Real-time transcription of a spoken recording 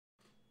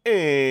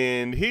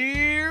And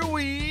here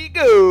we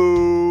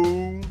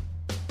go.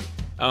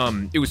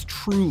 It was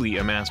truly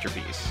a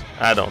masterpiece.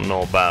 I don't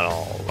know about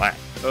all that.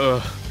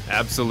 Ugh,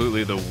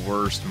 absolutely the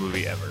worst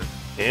movie ever.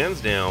 Hands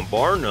down,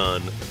 bar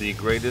none, the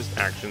greatest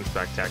action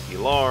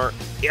spectacular.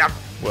 Yep.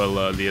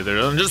 Well, the other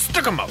one, just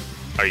stick 'em up.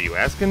 Are you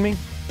asking me?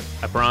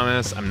 I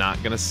promise I'm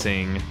not gonna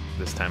sing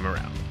this time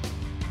around.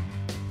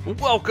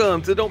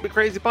 Welcome to Don't Be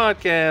Crazy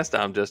Podcast.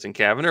 I'm Justin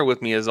Kavanagh.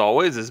 With me, as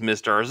always, is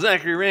Mr.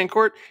 Zachary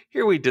Rancourt.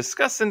 Here we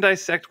discuss and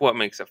dissect what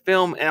makes a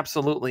film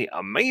absolutely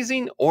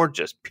amazing or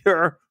just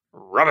pure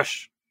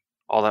rubbish.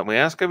 All that we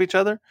ask of each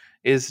other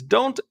is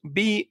don't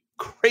be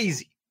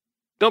crazy.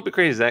 Don't be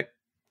crazy, Zach.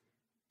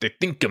 They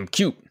think I'm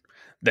cute.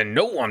 They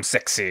know I'm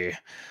sexy.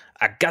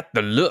 I got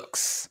the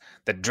looks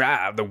that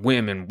drive the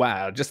women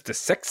wild. Just a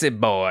sexy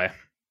boy.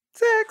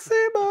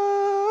 Sexy boy.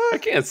 I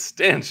can't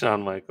stand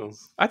Shawn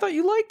Michaels. I thought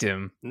you liked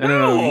him.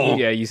 No.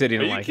 Yeah, you said you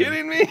Are didn't you like him.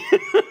 kidding me?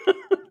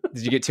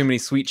 Did you get too many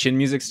sweet chin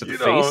musics to the You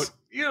face?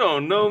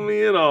 don't know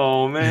me at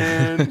all,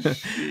 man.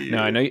 No,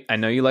 I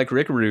know you like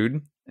Rick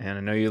Rude, and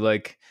I know you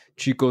like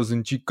Chicos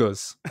and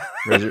Chicas.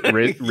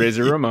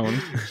 Razor Ramon.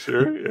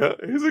 Sure, yeah,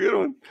 he's a good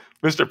one.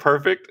 Mr.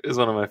 Perfect is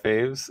one of my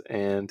faves,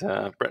 and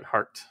Bret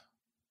Hart.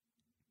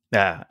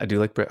 Yeah, I do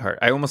like Bret Hart.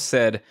 I almost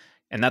said,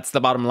 and that's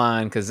the bottom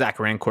line because Zach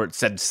Rancourt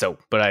said so,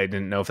 but I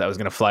didn't know if that was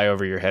going to fly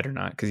over your head or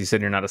not because you said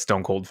you're not a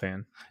Stone Cold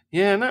fan.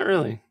 Yeah, not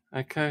really.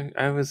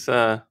 I was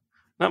not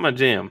my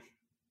jam.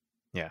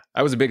 Yeah,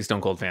 I was a big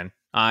Stone Cold fan.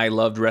 I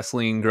loved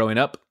wrestling growing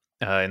up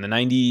in the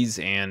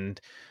 90s and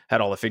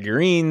had all the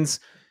figurines.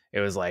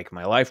 It was like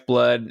my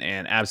lifeblood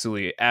and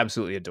absolutely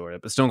adored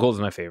it. But Stone Cold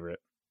is my favorite.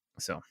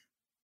 So,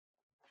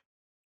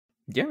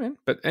 yeah, man.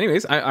 But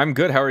anyways, I'm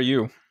good. How are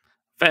you?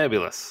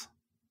 Fabulous.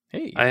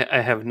 Hey.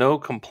 I have no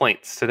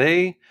complaints.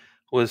 Today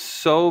was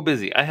so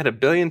busy. I had a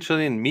billion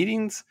trillion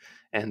meetings,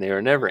 and they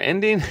were never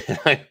ending. And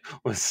I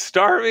was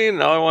starving,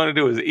 and all I wanted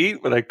to do was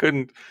eat, but I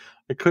couldn't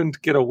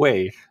get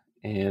away.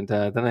 And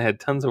then I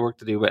had tons of work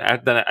to do.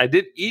 But then I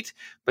did eat,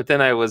 but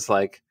then I was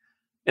like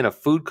in a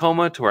food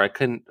coma to where I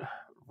couldn't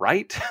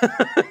write.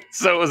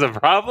 So it was a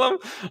problem.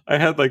 I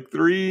had like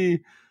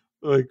 3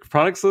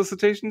 product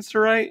solicitations to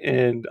write,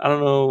 and I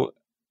don't know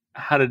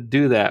how to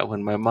do that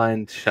when my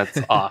mind shuts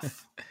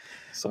off.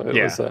 So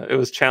it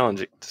was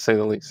challenging to say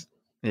the least.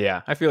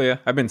 Yeah, I feel you.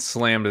 I've been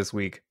slammed this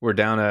week. We're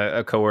down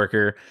a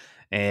coworker,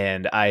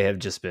 and I have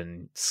just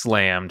been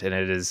slammed, and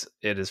it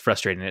is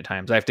frustrating at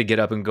times. I have to get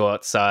up and go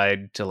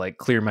outside to like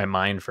clear my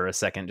mind for a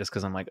second, just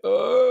because I'm like,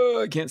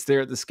 oh, I can't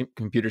stare at this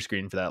computer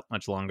screen for that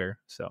much longer.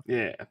 So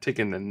yeah,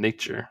 taking the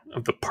nature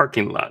of the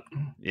parking lot.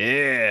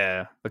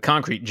 Yeah, the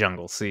concrete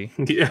jungle. See,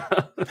 yeah,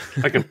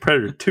 like in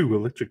Predator 2: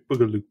 Electric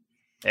Boogaloo.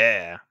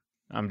 Yeah,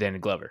 I'm Danny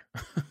Glover.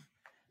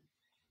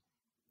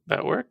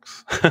 That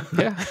works.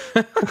 Yeah.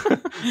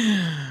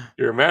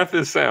 Your math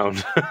is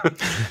sound.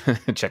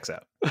 It checks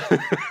out.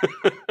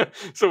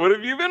 So what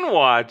have you been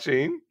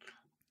watching?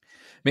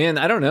 Man,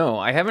 I don't know.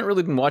 I haven't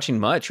really been watching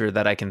much or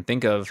that I can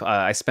think of.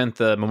 I spent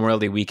the Memorial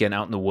Day weekend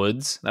out in the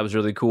woods. That was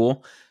really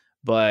cool.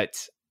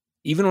 But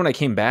even when I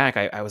came back,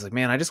 I was like,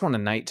 man, I just want a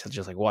night to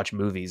just like watch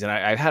movies. And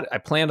I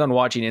planned on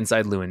watching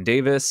Inside Llewyn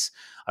Davis.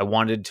 I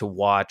wanted to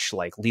watch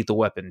like Lethal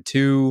Weapon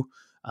 2.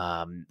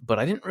 But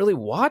I didn't really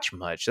watch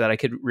much that I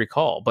could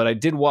recall. But I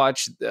did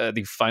watch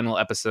the final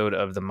episode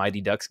of the Mighty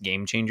Ducks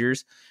Game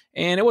Changers,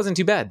 and it wasn't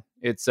too bad.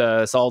 It's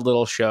a solid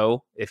little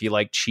show if you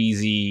like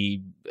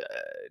cheesy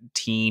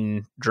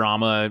teen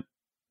drama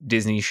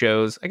Disney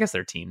shows. I guess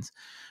they're teens,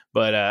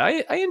 but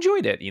I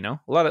enjoyed it. You know,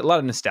 a lot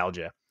of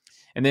nostalgia.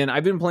 And then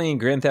I've been playing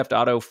Grand Theft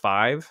Auto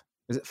 5.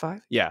 Is it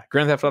 5? Yeah,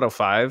 Grand Theft Auto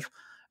 5.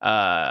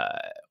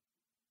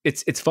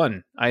 It's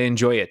fun. I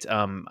enjoy it.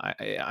 I'm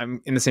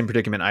in the same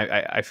predicament.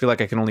 I feel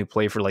like I can only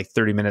play for like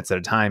 30 minutes at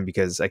a time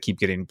because I keep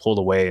getting pulled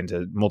away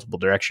into multiple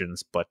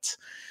directions. But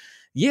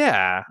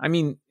yeah, I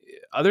mean,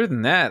 other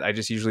than that, I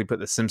just usually put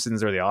The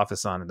Simpsons or The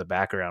Office on in the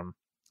background.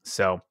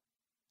 So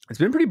it's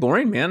been pretty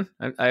boring, man.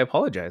 I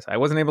apologize. I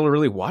wasn't able to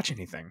really watch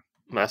anything.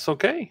 That's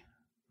okay.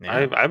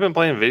 Yeah. I've been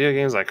playing video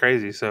games like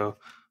crazy, so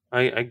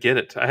I get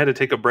it. I had to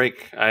take a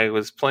break. I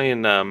was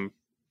playing Legend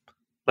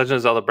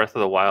of Zelda Breath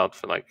of the Wild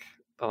for like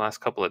the last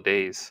couple of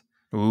days.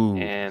 Ooh.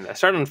 And I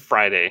started on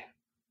Friday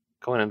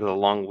going into the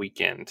long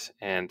weekend,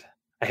 and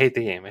I hate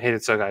the game. I hate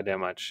it so goddamn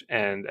much,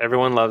 and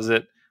everyone loves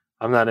it.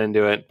 I'm not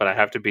into it, but I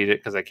have to beat it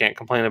because I can't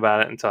complain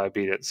about it until I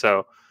beat it.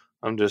 So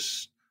I'm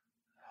just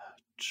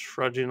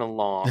trudging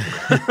along.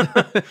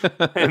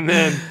 And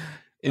then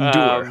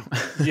endure.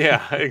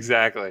 Yeah,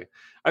 exactly.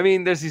 I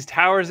mean, there's these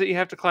towers that you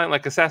have to climb,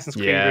 like Assassin's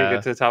Creed, where you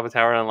get to the top of the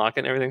tower and unlock it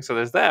and everything. So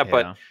there's that,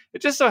 but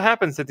it just so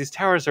happens that these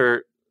towers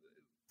are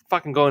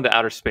fucking go into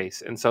outer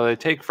space, and so they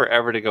take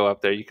forever to go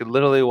up there. You could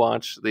literally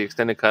watch the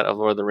extended cut of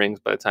Lord of the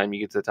Rings by the time you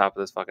get to the top of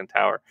this fucking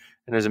tower,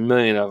 and there's a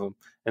million of them,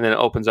 and then it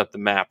opens up the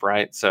map,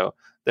 right? So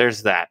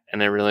there's that,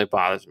 and it really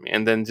bothers me.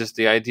 And then just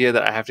the idea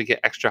that I have to get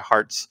extra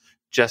hearts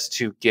just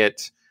to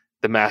get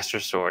the Master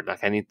Sword.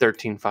 Like, I need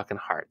 13 fucking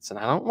hearts, and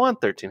I don't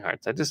want 13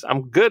 hearts.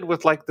 I'm good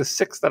with like the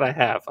 6 that I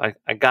have.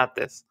 I got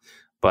this.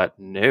 But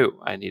no,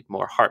 I need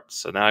more hearts.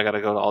 So now I got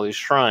to go to all these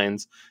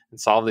shrines and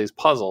solve these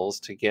puzzles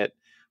to get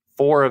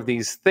 4 of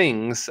these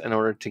things in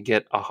order to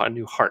get a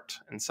new heart.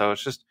 And so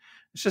it's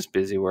just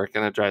busy work,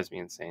 and it drives me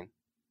insane.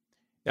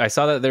 I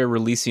saw that they're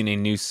releasing a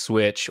new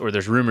Switch, or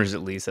there's rumors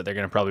at least that they're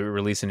going to probably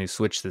release a new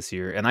Switch this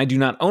year. And I do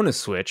not own a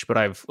Switch, but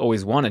I've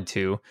always wanted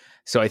to.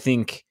 So I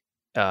think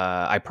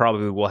I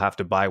probably will have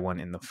to buy one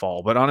in the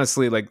fall. But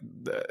honestly, like,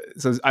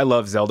 so I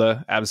love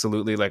Zelda,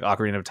 absolutely. Like,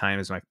 Ocarina of Time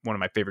is one of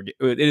my favorite.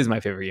 It is my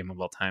favorite game of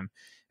all time.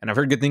 And I've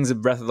heard good things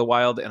of Breath of the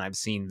Wild, and I've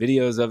seen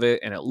videos of it,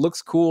 and it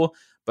looks cool.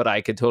 But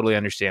I could totally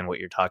understand what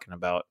you're talking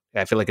about.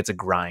 I feel like it's a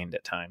grind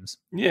at times.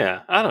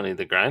 Yeah, I don't need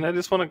the grind. I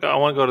just want to go. I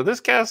want to go to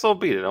this castle,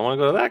 beat it. I want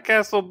to go to that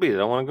castle, beat it.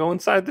 I want to go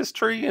inside this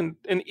tree and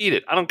eat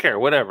it. I don't care,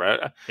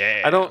 whatever.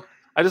 Yeah.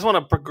 I just want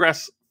to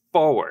progress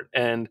forward.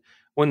 And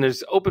when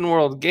there's open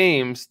world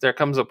games, there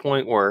comes a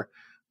point where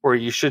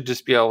you should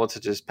just be able to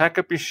just pack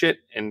up your shit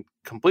and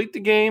complete the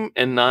game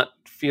and not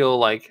feel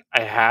like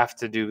I have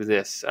to do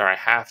this or I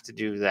have to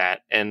do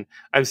that. And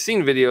I've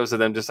seen videos of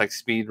them just like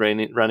speed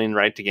running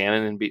right to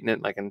Ganon and beating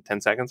it like in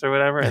 10 seconds or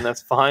whatever, and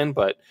that's fine.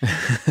 But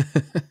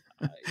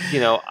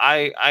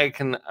I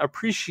can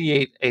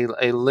appreciate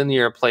a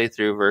linear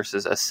playthrough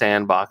versus a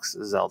sandbox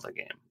Zelda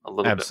game a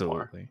little bit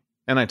more. Absolutely.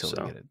 And I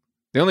totally get it.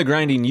 The only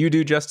grinding you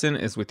do, Justin,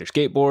 is with your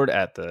skateboard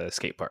at the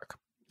skate park.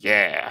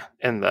 Yeah,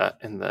 in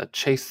the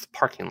Chase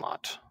parking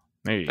lot.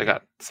 There you go. They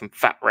got some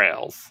fat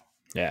rails.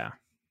 Yeah.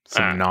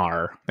 Some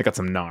gnar. They got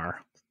some gnar.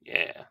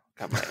 Yeah.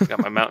 Got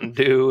my Mountain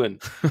Dew,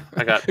 and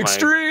I got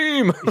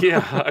Extreme.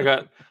 I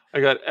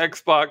got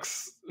X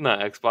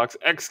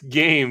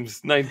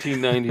Games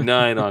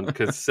 1999 on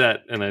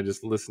cassette, and I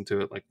just listened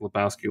to it like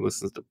Lebowski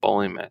listens to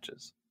bowling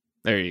matches.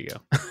 There you go.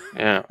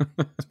 Yeah.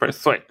 It's pretty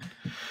sweet.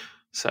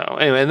 So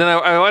anyway, and then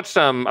I watched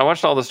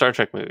all the Star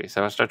Trek movies.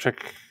 I watched Star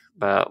Trek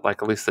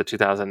like at least the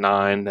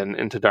 2009, then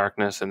Into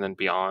Darkness, and then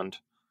Beyond.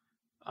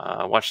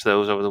 Watched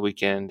those over the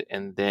weekend,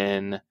 and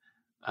then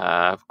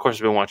of course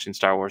I've been watching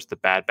Star Wars: The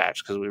Bad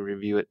Batch because we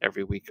review it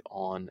every week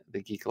on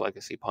the Geek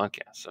Legacy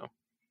podcast. So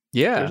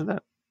yeah, there's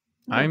that.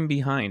 Yeah. I'm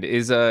behind.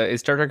 Is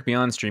Star Trek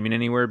Beyond streaming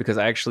anywhere? Because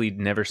I actually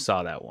never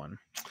saw that one.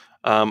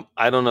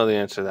 I don't know the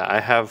answer to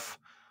that.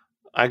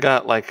 I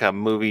got like a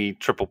movie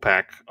triple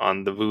pack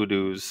on the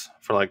Voodoos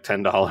for like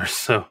 $10.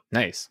 So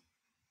nice.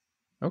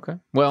 Okay.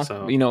 Well,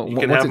 so you know, you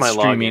can once have it's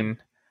my streaming, login.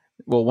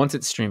 Well, once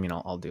it's streaming,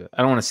 I'll do it.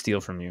 I don't want to steal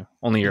from you.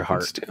 Only your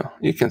heart.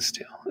 You can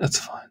steal. That's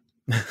fine.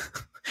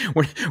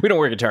 We don't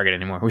work at Target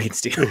anymore. We can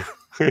steal.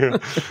 Yeah.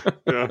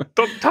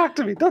 Don't talk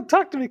to me. Don't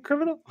talk to me,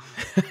 criminal.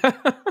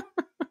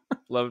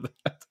 Love that.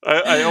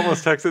 I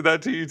almost texted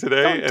that to you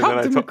today,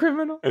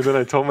 criminal. And then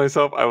I told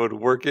myself I would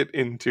work it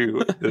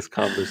into this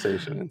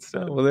conversation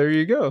instead. Well, there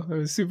you go. It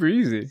was super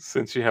easy.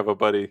 Since you have a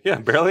buddy,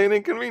 barely an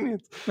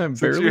inconvenience.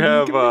 Since you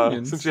have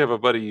a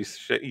buddy,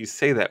 you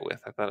say that with.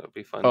 I thought it would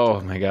be fun.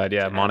 Oh my god,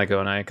 yeah, Monaco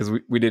and I, because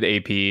we did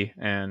AP,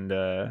 and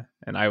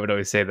I would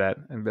always say that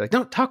and be like,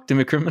 "Don't talk to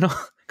me, criminal,"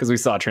 because we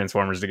saw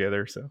Transformers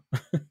together. So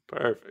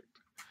perfect.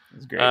 It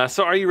was great.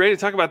 So, are you ready to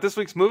talk about this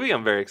week's movie?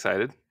 I'm very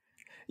excited.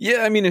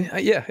 Yeah, I mean,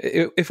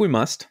 if we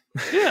must.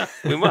 Yeah,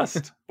 we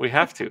must. We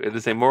have to. It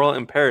is a moral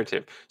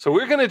imperative. So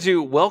we're going to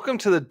do Welcome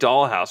to the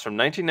Dollhouse from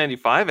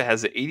 1995. It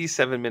has an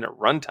 87-minute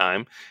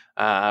runtime.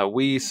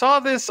 We saw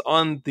this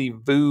on the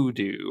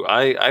Vudu.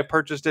 I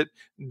purchased it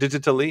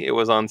digitally. It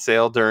was on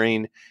sale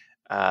during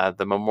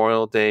the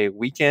Memorial Day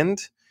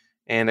weekend,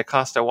 and it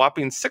cost a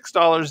whopping $6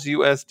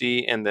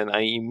 USD, and then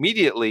I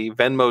immediately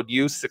Venmo'd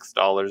you $6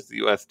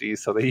 USD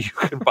so that you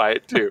could buy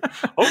it too.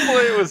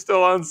 Hopefully it was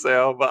still on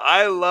sale, but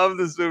I love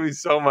this movie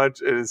so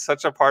much. It is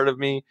such a part of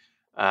me.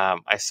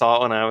 I saw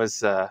it when I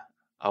was a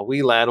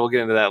wee lad. We'll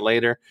get into that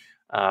later.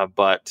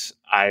 But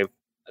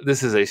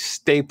this is a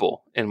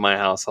staple in my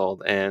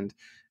household, and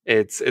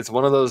it's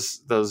one of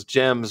those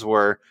gems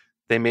where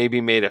they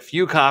maybe made a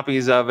few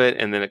copies of it,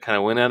 and then it kind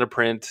of went out of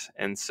print,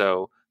 and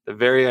so the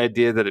very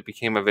idea that it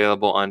became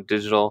available on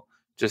digital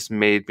just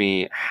made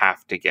me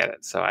have to get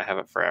it. So I have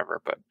it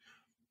forever. But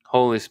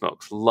holy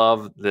smokes,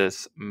 love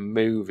this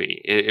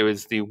movie. It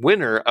was the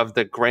winner of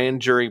the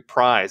Grand Jury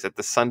Prize at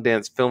the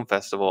Sundance Film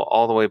Festival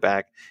all the way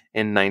back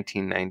in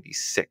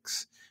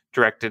 1996.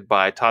 Directed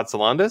by Todd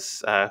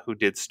Solondz, who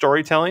did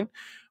Storytelling,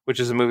 which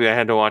is a movie I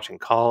had to watch in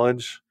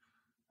college.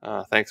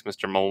 Thanks,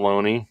 Mr.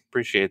 Maloney.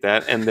 Appreciate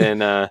that. And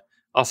then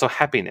also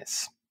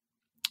Happiness.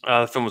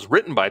 The film was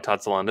written by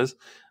Todd Solondz.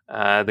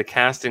 The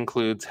cast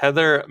includes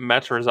Heather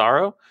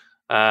Matarazzo,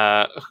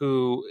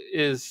 who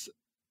is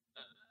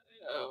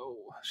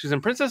she's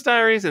in Princess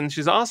Diaries, and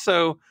she's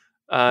also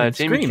Jamie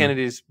Scream.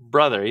 Kennedy's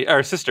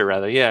sister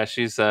rather. Yeah,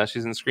 she's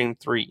in Scream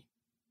 3,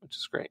 which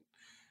is great.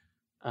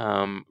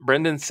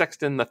 Brendan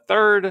Sexton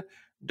III,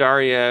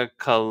 Daria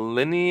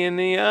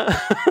Kaliniania,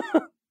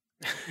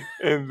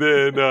 and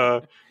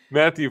then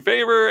Matthew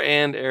Faber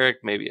and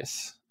Eric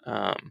Mabius.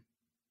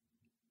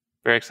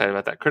 Very excited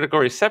about that. Critical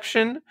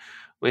reception.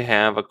 We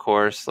have, of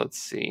course, let's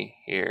see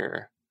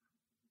here.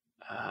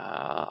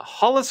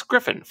 Hollis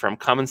Griffin from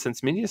Common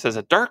Sense Media says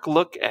a dark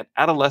look at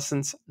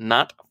adolescence,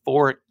 not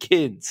for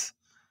kids.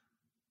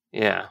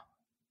 Yeah,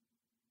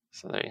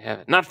 So there you have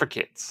it. Not for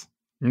kids.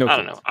 No I kids.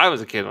 don't know. I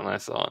was a kid when I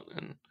saw it,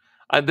 and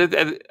I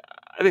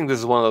think this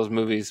is one of those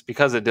movies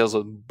because it deals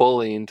with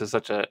bullying to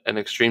such an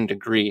extreme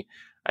degree.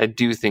 I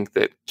do think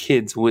that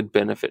kids would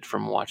benefit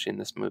from watching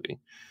this movie,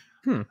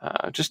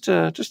 just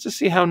to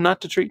see how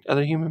not to treat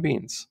other human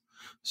beings.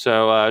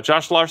 So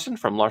Josh Larson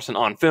from Larson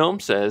on Film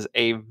says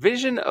a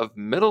vision of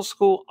middle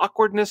school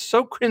awkwardness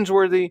so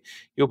cringeworthy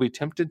you'll be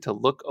tempted to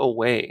look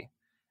away.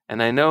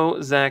 And I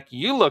know, Zach,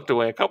 you looked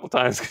away a couple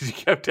times because you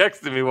kept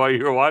texting me while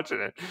you were watching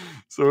it.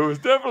 So it was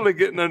definitely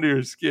getting under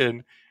your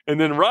skin. And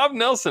then Rob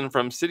Nelson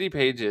from City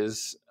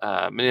Pages,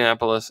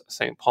 Minneapolis,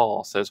 St.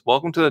 Paul says,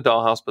 welcome to the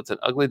dollhouse puts an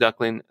ugly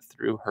duckling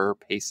through her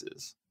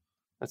paces.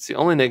 That's the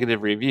only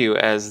negative review,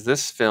 as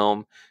this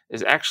film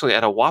is actually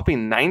at a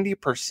whopping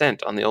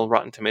 90% on the old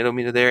Rotten Tomato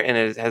meter there, and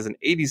it has an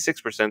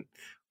 86%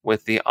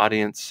 with the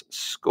audience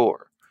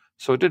score.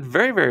 So it did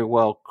very, very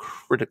well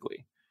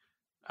critically.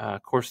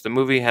 Of course, the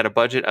movie had a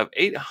budget of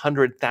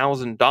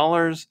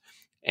 $800,000,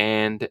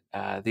 and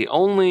the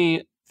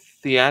only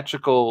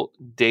theatrical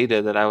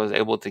data that I was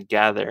able to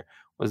gather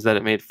was that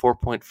it made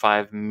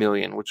 $4.5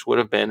 million, which would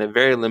have been a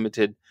very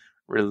limited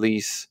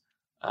release,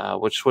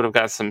 which would have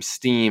got some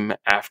steam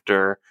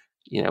after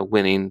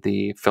winning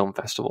the film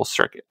festival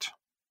circuit.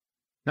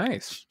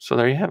 Nice. So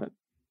there you have it.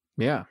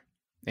 Yeah.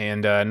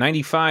 And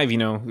 95,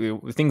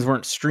 things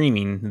weren't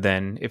streaming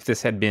then. If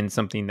this had been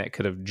something that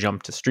could have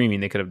jumped to streaming,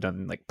 they could have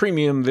done like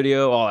premium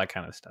video, all that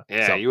kind of stuff.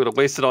 Yeah, so, you would have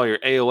wasted all your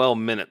AOL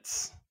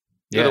minutes.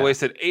 You would have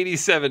wasted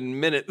 87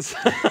 minutes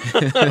of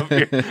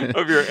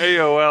your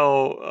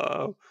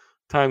AOL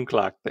time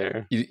clock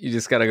there. You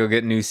just got to go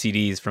get new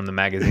CDs from the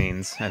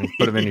magazines and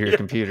put them into your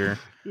computer.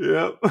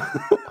 Yep.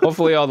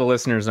 Hopefully all the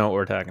listeners know what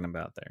we're talking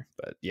about there.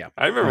 But yeah.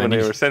 I remember when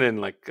they were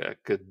sending like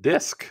a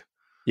disc.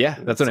 Yeah,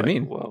 that's what I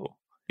mean. Whoa.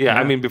 Yeah,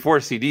 I mean before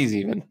CDs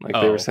even. Like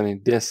they were sending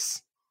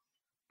discs.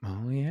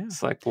 Oh yeah.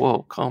 It's like,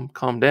 whoa,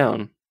 calm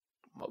down.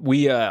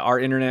 We our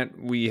internet,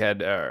 we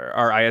had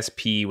our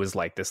ISP was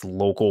like this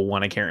local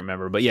one. I can't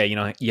remember, but yeah, you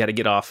had to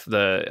get off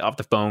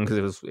the phone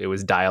because it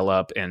was dial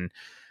up, and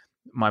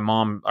my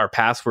mom, our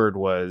password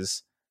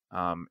was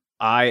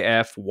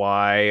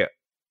IFYIYIT.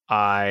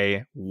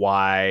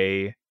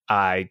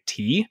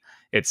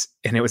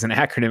 And it was an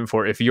acronym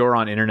for if you're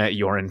on internet,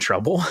 you're in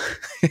trouble.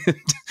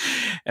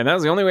 And that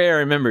was the only way I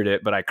remembered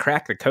it. But I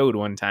cracked the code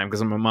one time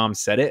because my mom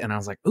said it, and I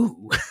was like,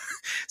 ooh.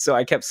 So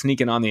I kept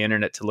sneaking on the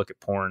internet to look at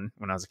porn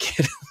when I was a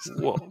kid.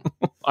 Whoa.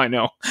 I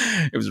know.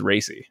 It was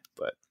racy,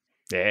 but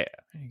yeah.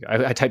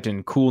 I typed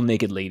in cool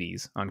naked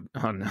ladies on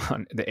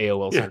the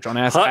AOL search on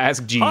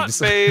Ask Jeeves. Hot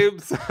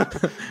babes.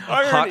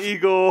 Iron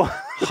Eagle.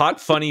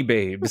 Hot funny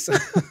babes.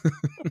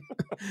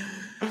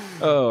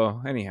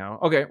 Oh, anyhow.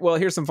 Okay, well,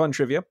 here's some fun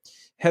trivia.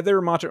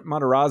 Heather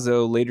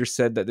Matarazzo later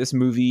said that this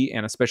movie,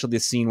 and especially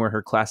this scene where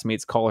her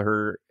classmates call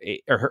her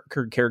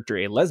her character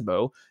a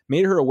lesbo,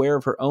 made her aware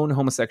of her own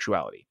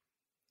homosexuality.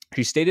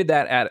 She stated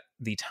that at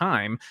the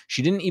time,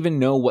 she didn't even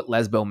know what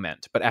lesbo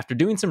meant, but after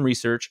doing some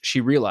research,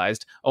 she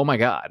realized, oh my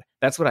God,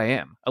 that's what I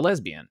am, a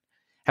lesbian.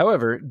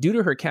 However, due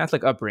to her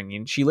Catholic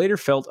upbringing, she later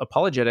felt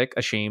apologetic,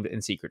 ashamed,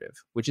 and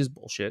secretive, which is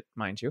bullshit,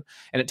 mind you,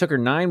 and it took her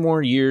 9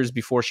 more years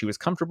before she was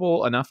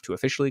comfortable enough to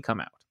officially come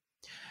out.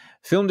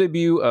 Film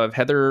debut of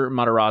Heather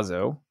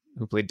Matarazzo,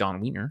 who played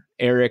Dawn Wiener,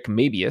 Eric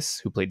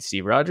Mabius, who played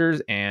Steve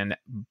Rogers, and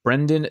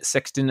Brendan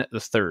Sexton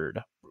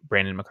III,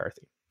 Brandon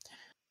McCarthy.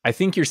 I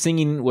think your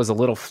singing was a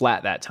little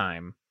flat that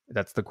time.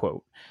 That's the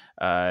quote.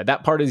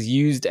 That part is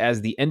used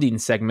as the ending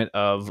segment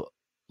of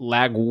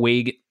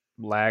Lagwagon's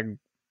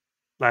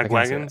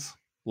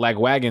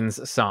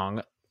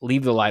song,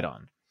 Leave the Light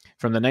On,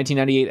 from the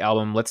 1998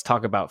 album Let's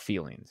Talk About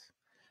Feelings.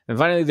 And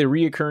finally, the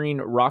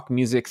reoccurring rock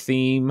music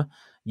theme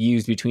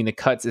used between the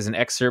cuts is an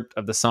excerpt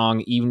of the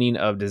song Evening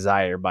of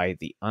Desire by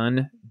The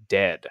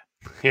Undead.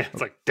 Yeah,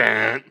 it's like,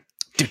 Dan.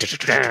 Yeah, just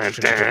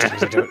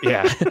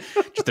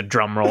a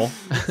drum roll.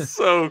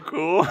 So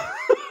cool.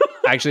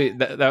 Actually,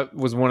 that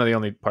was one of the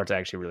only parts I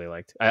actually really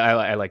liked.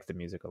 I liked the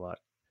music a lot.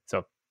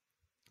 So,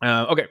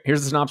 okay,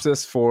 here's the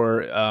synopsis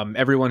for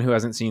everyone who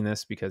hasn't seen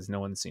this because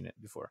no one's seen it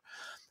before.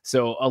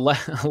 So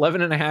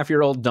 11 and a half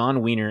year old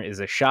Dawn Wiener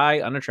is a shy,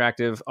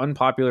 unattractive,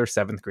 unpopular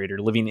 7th grader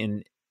living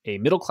in a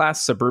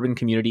middle-class suburban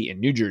community in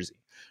New Jersey.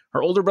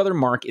 Her older brother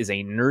Mark is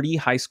a nerdy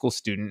high school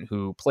student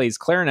who plays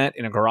clarinet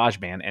in a garage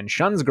band and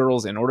shuns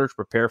girls in order to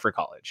prepare for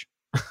college.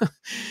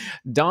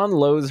 Dawn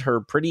loathes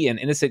her pretty and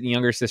innocent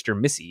younger sister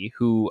Missy,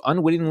 who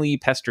unwittingly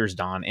pesters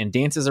Dawn and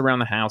dances around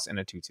the house in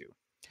a tutu.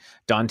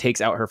 Dawn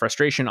takes out her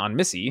frustration on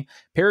Missy,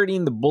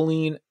 parodying the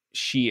bullying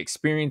she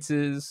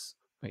experiences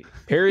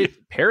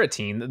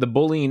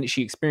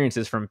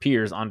from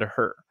peers onto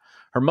her.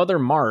 Her mother,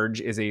 Marge,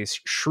 is a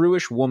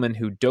shrewish woman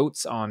who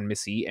dotes on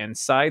Missy and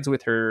sides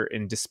with her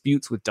in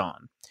disputes with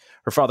Dawn.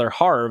 Her father,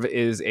 Harv,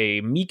 is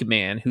a meek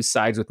man who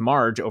sides with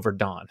Marge over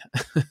Dawn.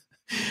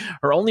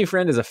 Her only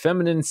friend is a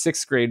feminine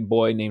 6th grade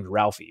boy named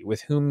Ralphie,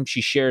 with whom she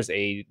shares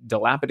a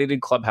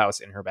dilapidated clubhouse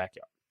in her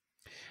backyard.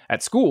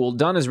 At school,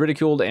 Dawn is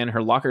ridiculed and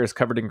her locker is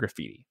covered in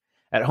graffiti.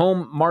 At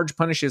home, Marge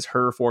punishes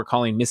her for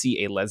calling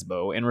Missy a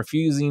lesbo and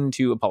refusing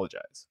to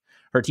apologize.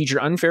 Her teacher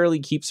unfairly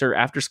keeps her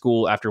after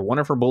school after one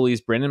of her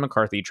bullies, Brandon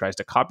McCarthy, tries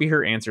to copy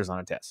her answers on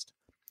a test.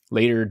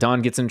 Later,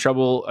 Dawn gets in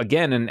trouble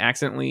again and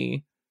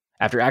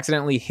after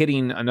accidentally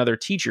hitting another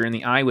teacher in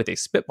the eye with a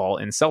spitball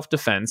in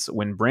self-defense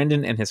when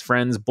Brandon and his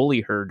friends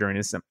bully her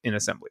during in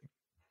assembly.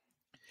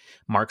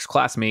 Mark's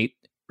classmate,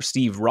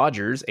 Steve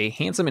Rogers, a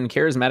handsome and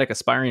charismatic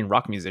aspiring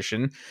rock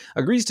musician,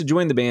 agrees to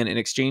join the band in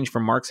exchange for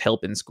Mark's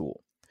help in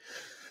school.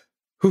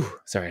 Whew,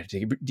 sorry, I had to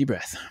take a deep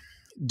breath.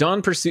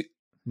 Dawn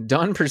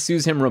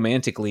pursues him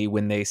romantically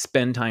when they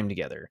spend time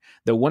together,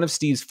 though one of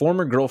Steve's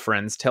former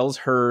girlfriends tells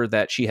her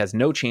that she has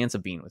no chance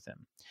of being with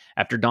him.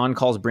 After Dawn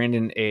calls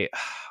Brandon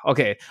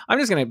Okay, I'm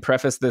just going to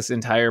preface this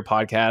entire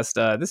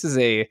podcast. This is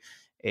a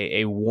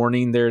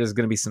warning. There is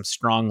going to be some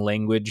strong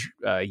language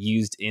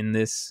used in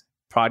this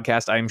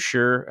podcast, I'm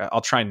sure.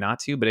 I'll try not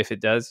to, but if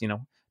it does,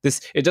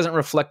 it doesn't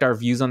reflect our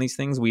views on these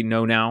things. We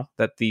know now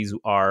that these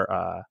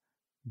are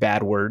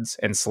bad words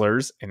and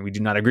slurs, and we do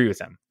not agree with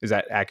them. Is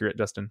that accurate,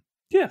 Dustin?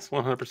 Yes,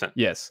 100%.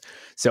 Yes.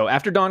 So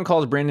after Dawn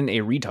calls Brandon a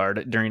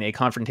retard during a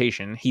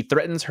confrontation, he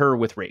threatens her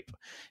with rape.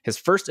 His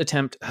first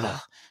attempt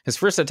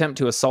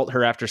to assault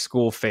her after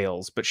school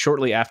fails, but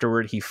shortly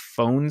afterward he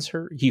phones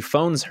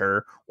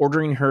her,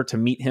 ordering her to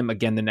meet him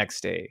again the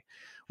next day.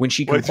 When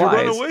she complies,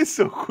 why'd you run away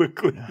so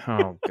quickly?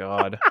 Oh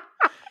God.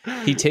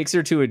 He takes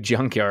her to a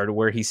junkyard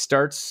where he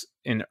starts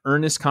an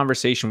earnest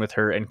conversation with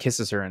her and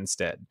kisses her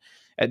instead.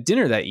 At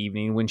dinner that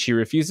evening, when she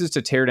refuses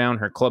to tear down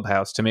her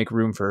clubhouse to make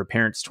room for her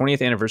parents'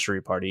 20th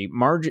anniversary party,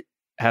 Marge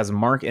has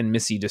Mark and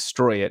Missy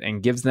destroy it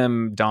and gives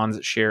them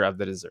Dawn's share of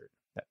the dessert.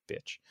 That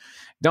bitch.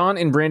 Dawn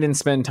and Brandon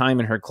spend time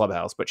in her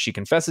clubhouse, but she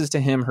confesses to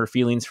him her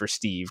feelings for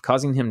Steve,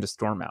 causing him to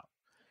storm out.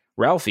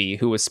 Ralphie,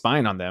 who was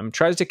spying on them,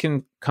 tries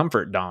to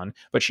comfort Dawn,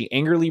 but she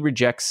angrily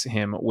rejects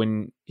him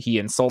when he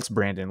insults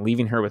Brandon,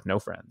 leaving her with no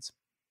friends.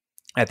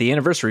 At the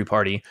anniversary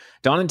party,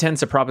 Dawn intends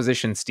to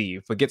proposition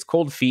Steve, but gets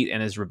cold feet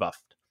and is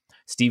rebuffed.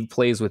 Steve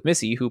plays with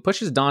Missy, who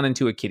pushes Dawn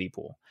into a kiddie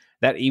pool.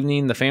 That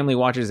evening, the family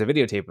watches a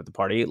videotape of the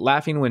party,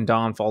 laughing when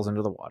Dawn falls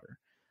into the water.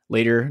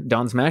 Later,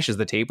 Dawn smashes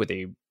the tape with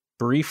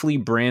briefly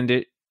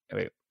brandishes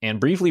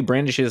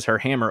her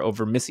hammer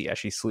over Missy as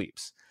she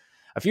sleeps.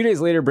 A few days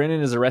later,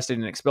 Brandon is arrested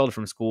and expelled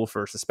from school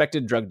for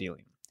suspected drug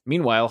dealing.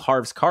 Meanwhile,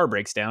 Harv's car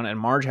breaks down and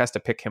Marge has to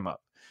pick him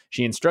up.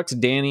 She instructs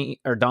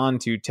Dawn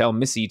to tell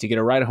Missy to get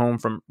a ride home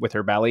with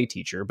her ballet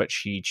teacher, but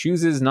she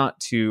chooses not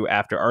to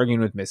after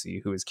arguing with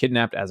Missy, who is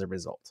kidnapped as a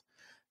result.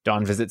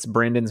 Dawn visits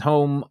Brandon's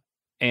home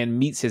and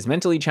meets his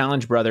mentally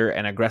challenged brother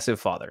and aggressive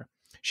father.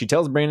 She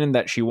tells Brandon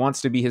that she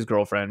wants to be his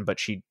girlfriend, but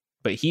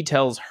he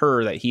tells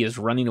her that he is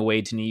running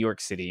away to New York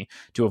City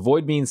to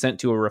avoid being sent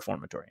to a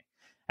reformatory.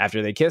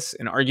 After they kiss,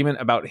 an argument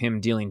about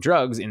him dealing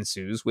drugs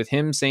ensues, with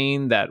him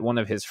saying that one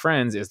of his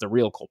friends is the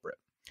real culprit.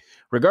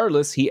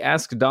 Regardless, he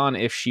asks Dawn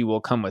if she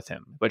will come with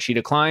him, but she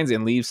declines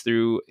and leaves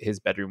through his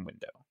bedroom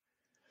window.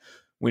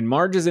 When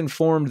Marge is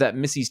informed that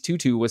Missy's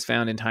tutu was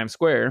found in Times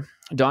Square,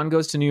 Dawn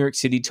goes to New York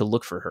City to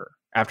look for her.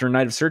 After a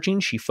night of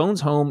searching, she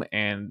phones home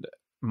and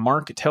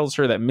Mark tells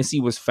her that Missy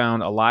was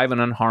found alive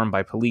and unharmed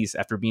by police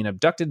after being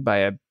abducted by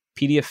a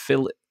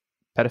pedophile?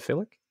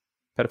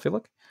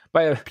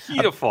 By a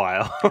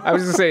pedophile. I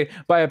was going to say,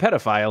 by a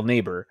pedophile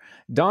neighbor.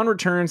 Dawn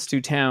returns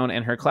to town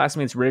and her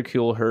classmates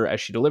ridicule her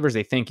as she delivers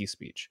a thank you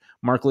speech.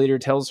 Mark later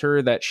tells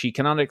her that she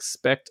cannot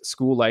expect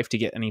school life to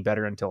get any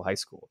better until high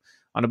school.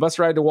 On a bus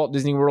ride to Walt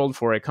Disney World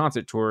for a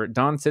concert tour,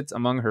 Dawn sits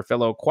among her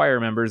fellow choir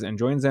members and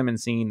joins them in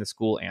singing the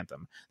school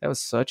anthem. That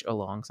was such a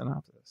long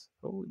synopsis.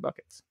 Holy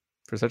buckets.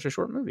 For such a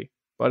short movie.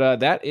 But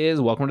that is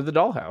Welcome to the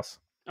Dollhouse.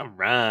 All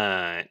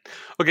right.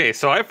 Okay,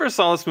 so I first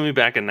saw this movie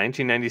back in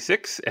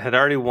 1996. It had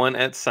already won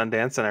at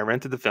Sundance, and I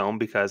rented the film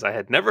because I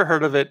had never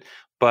heard of it,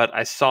 but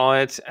I saw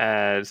it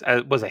as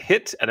it was a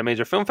hit at a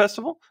major film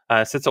festival.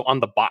 It sits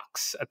on the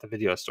box at the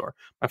video store.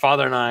 My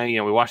father and I,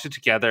 we watched it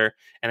together,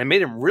 and it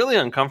made him really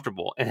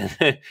uncomfortable.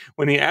 And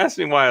when he asked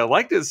me why I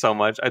liked it so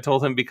much, I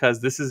told him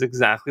because this is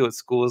exactly what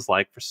school is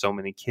like for so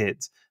many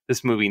kids.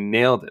 This movie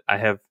nailed it. I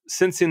have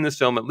since seen this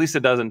film at least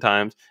a dozen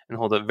times and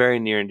hold it very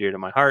near and dear to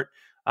my heart.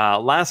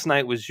 Last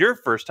night was your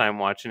first time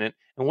watching it,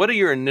 and what are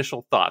your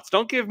initial thoughts?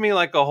 Don't give me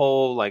a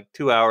whole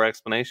 2-hour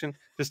explanation.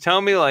 Just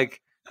tell me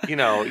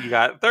you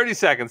got 30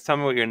 seconds. Tell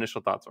me what your initial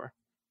thoughts were.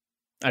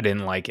 I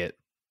didn't like it.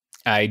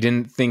 I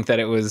didn't think that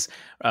it was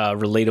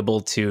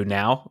relatable to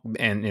now,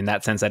 and in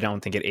that sense, I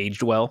don't think it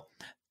aged well.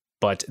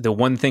 But the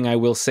one thing I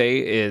will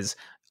say is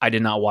I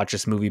did not watch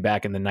this movie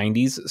back in the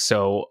 90s,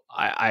 so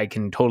I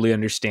can totally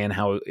understand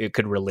how it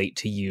could relate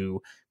to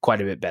you quite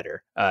a bit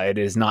better. It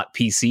is not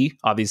PC.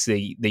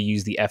 Obviously, they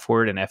use the F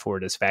word, and F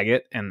word is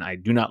faggot, and I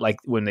do not like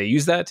when they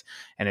use that,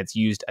 and it's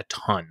used a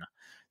ton.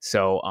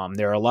 So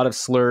there are a lot of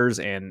slurs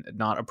and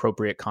not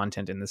appropriate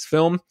content in this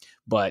film,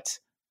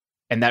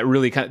 and that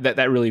really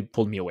that really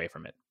pulled me away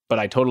from it. But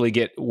I totally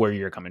get where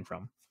you're coming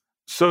from.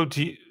 So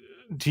do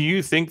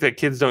you think that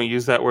kids don't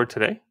use that word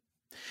today?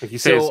 Like you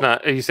say, it's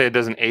not. You say it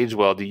doesn't age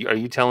well. Are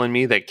you telling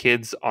me that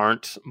kids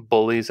aren't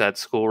bullies at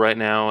school right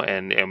now,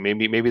 and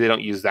maybe they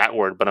don't use that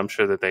word, but I'm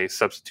sure that they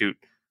substitute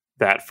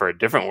that for a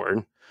different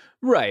word?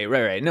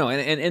 Right. No,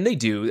 and they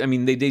do. I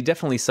mean, they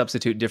definitely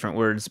substitute different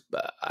words.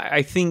 But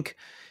I think,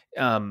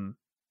 um,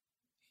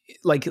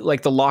 like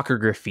the locker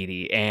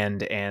graffiti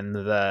and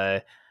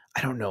the,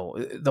 I don't know,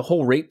 the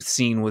whole rape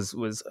scene was,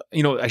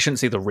 I shouldn't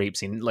say the rape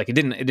scene, like it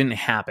didn't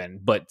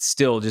happen, but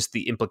still just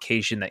the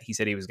implication that he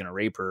said he was going to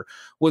rape her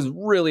was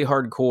really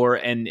hardcore,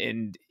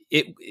 and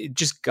it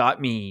just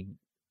got me.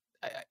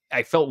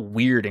 I felt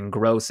weird and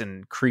gross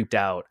and creeped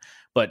out.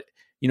 But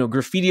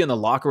graffiti in the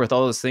locker with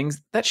all those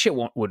things, that shit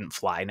wouldn't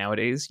fly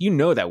nowadays.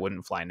 That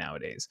wouldn't fly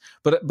nowadays.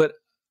 But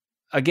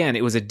again,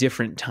 it was a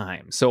different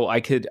time, so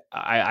I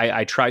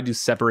tried to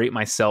separate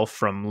myself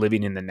from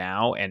living in the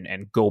now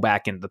and go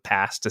back in the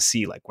past to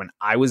see, like, when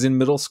I was in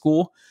middle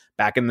school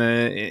back in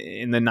the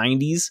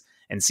 90s,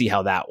 and see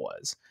how that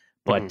was.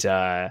 But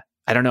I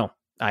don't know,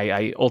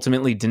 I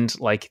ultimately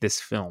didn't like this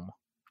film.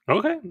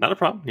 Okay, not a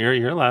problem.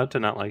 You're allowed to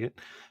not like it.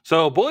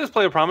 So bullies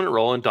play a prominent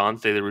role in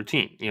Dawn's daily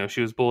routine.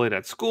 She was bullied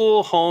at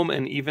school, home,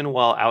 and even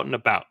while out and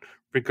about.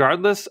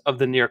 Regardless of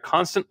the near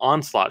constant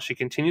onslaught, she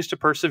continues to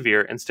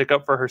persevere and stick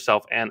up for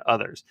herself and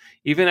others.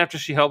 Even after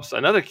she helps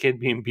another kid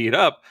being beat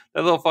up,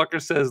 that little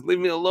fucker says, "Leave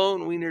me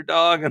alone, wiener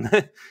dog."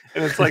 And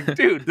it's like,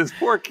 dude, this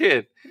poor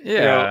kid.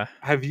 Yeah.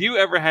 Have you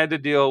ever had to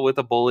deal with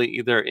a bully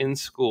either in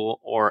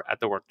school or at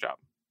the work job?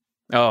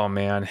 Oh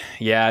man,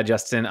 yeah,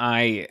 Justin.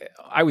 I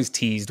was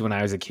teased when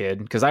I was a kid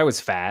because I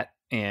was fat,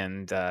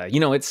 and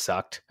it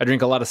sucked. I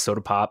drink a lot of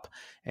soda pop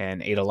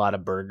and ate a lot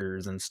of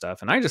burgers and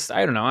stuff, and I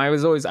don't know.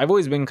 I've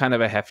always been kind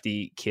of a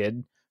hefty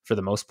kid for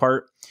the most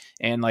part,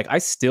 and like I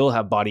still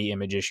have body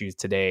image issues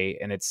today,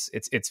 and it's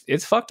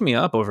fucked me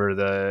up over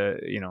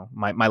the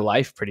my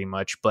life pretty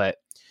much. But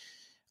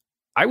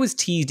I was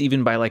teased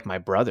even by like my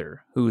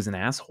brother, who was an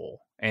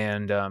asshole,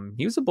 and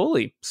he was a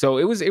bully. So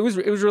it was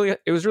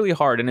really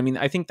hard. And I mean,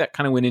 I think that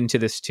kind of went into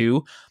this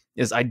too.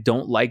 Is I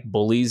don't like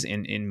bullies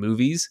in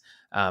movies.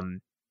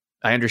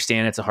 I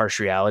understand it's a harsh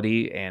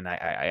reality, and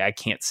I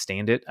can't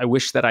stand it. I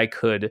wish that I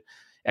could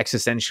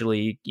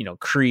existentially,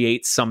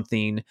 create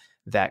something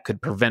that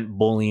could prevent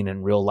bullying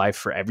in real life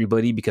for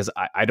everybody, because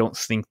I don't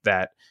think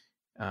that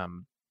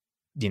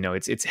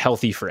it's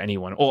healthy for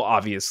anyone. Well,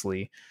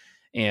 obviously,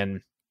 and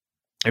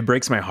it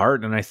breaks my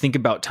heart. And I think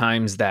about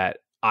times that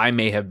I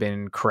may have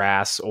been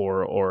crass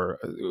or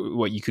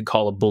what you could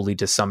call a bully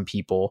to some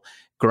people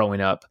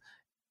growing up,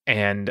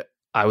 and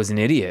I was an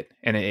idiot.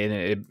 And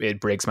it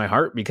breaks my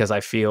heart, because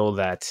I feel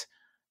that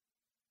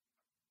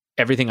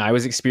everything I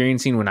was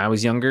experiencing when I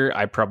was younger,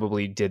 I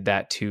probably did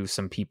that to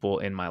some people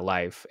in my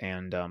life,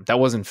 and that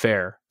wasn't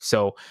fair.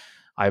 So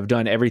I've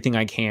done everything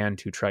I can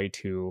to try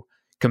to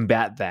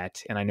combat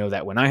that. And I know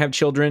that when I have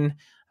children,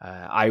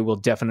 I will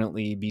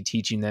definitely be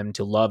teaching them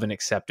to love and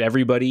accept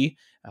everybody,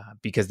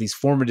 because these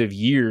formative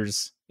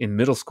years in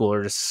middle school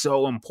are just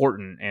so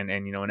important, and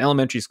in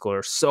elementary school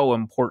are so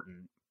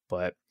important.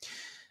 But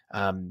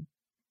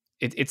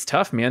it's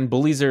tough, man.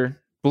 Bullies are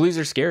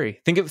scary.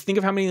 Think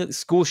of how many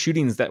school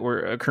shootings that were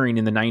occurring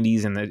in the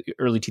 90s and the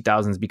early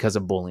 2000s because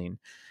of bullying,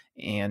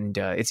 and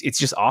it's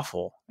just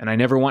awful. And I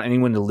never want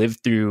anyone to live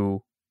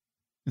through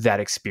that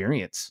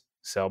experience.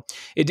 So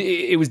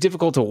it was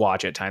difficult to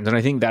watch at times, and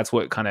I think that's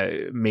what kind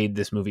of made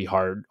this movie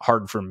hard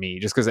for me,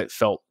 just because it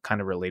felt kind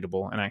of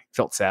relatable, and I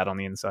felt sad on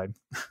the inside.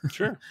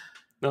 Sure,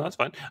 no, that's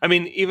fine. I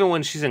mean, even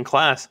when she's in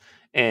class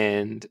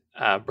and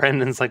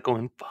Brandon's like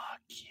going, "Fuck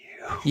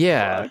you,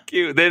 yeah, fuck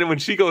you," then when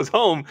she goes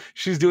home,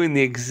 she's doing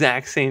the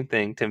exact same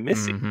thing to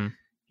Missy.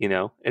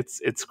 Mm-hmm.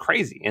 It's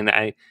crazy,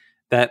 and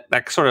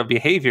that sort of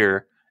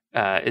behavior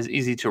is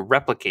easy to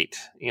replicate.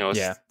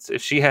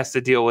 If she has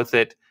to deal with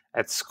it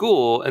at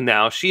school, and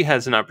now she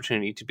has an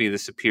opportunity to be the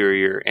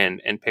superior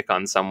and pick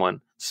on someone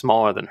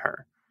smaller than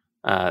her.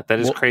 That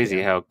is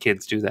crazy how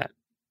kids do that.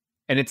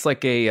 And it's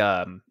like it's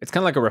kind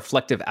of like a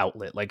reflective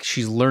outlet. Like,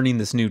 she's learning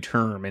this new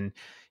term, and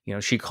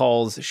she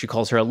calls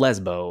her a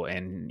lesbo,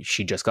 and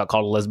she just got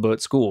called a lesbo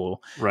at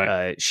school.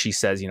 Right. She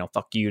says,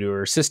 fuck you to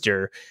her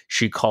sister.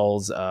 She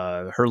calls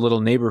her little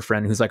neighbor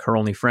friend, who's like her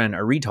only friend, a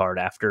retard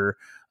after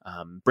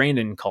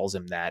Brandon calls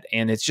him that.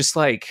 And it's just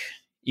like,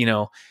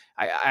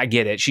 I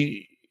get it.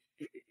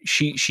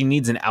 She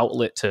needs an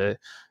outlet to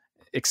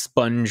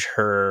expunge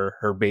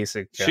her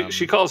basic.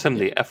 She calls him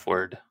the F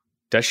word.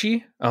 Does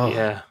she? Oh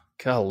yeah.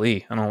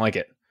 Golly, I don't like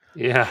it.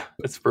 Yeah,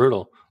 it's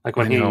brutal. Like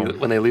when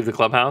they leave the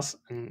clubhouse.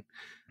 And,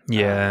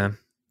 yeah.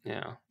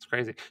 It's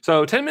crazy.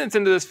 So 10 minutes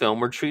into this film,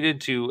 we're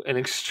treated to an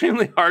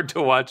extremely hard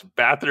to watch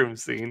bathroom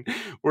scene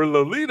where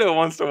Lolita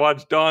wants to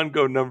watch Dawn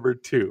go number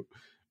 2.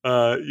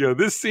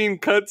 This scene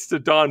cuts to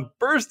Dawn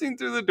bursting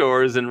through the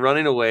doors and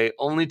running away,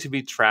 only to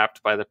be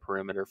trapped by the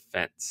perimeter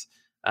fence.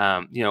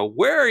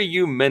 Where are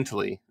you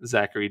mentally,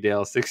 Zachary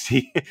Dale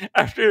 60?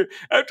 after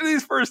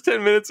these first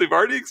 10 minutes, we've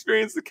already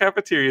experienced the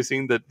cafeteria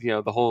scene, that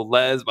the whole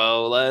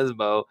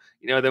lesbo.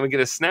 Then we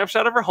get a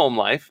snapshot of her home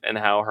life and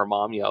how her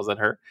mom yells at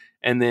her,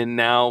 and then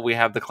now we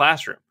have the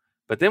classroom.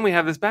 But then we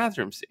have this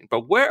bathroom scene.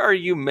 But where are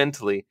you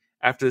mentally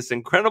after this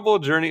incredible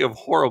journey of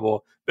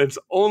horrible that's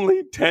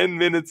only 10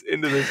 minutes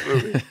into this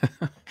movie?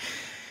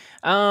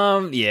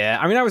 Yeah.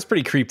 I mean, I was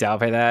pretty creeped out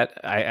by that.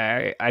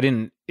 I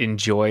didn't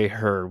enjoy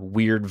her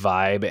weird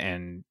vibe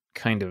and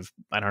kind of,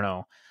 I don't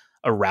know,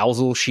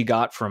 arousal she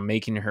got from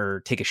making her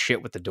take a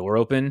shit with the door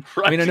open.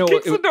 I Right? mean, I She know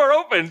kicks the door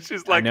open.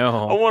 She's I like, I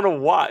know want to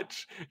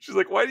watch. She's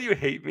like, why do you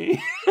hate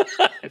me? It's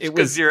it because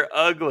was, you're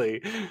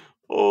ugly.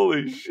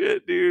 Holy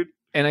shit, dude.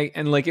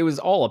 and like it was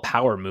all a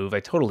power move. I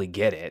totally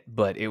get it,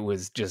 but it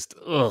was just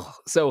ugh.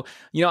 So,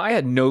 I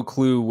had no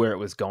clue where it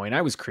was going.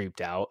 I was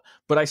creeped out,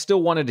 but I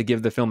still wanted to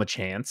give the film a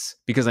chance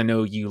because I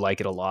know you like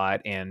it a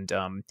lot, and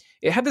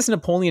it had this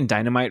Napoleon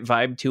Dynamite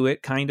vibe to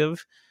it, kind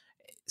of.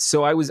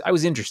 So I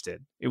was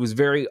interested. It was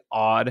very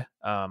odd.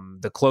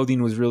 The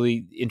clothing was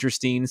really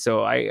interesting,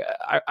 so I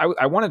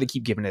wanted to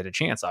keep giving it a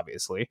chance,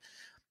 obviously.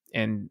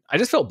 And I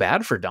just felt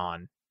bad for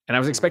Dawn. And I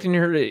was Mhm. expecting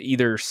her to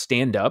either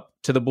stand up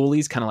to the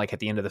bullies, kind of like at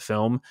the end of the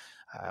film,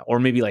 or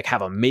maybe like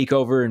have a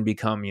makeover and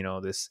become,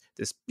 this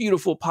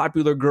beautiful,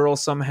 popular girl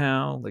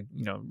somehow. Like,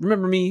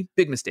 remember me?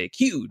 Big mistake,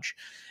 huge.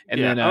 And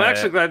Yeah, then, I'm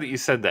actually glad that you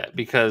said that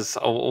because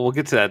we'll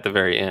get to that at the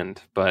very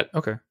end. But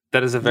okay,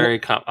 that is a well,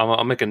 very,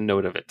 I'll make a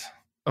note of it.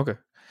 okay.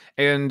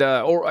 And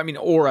or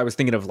I was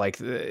thinking of like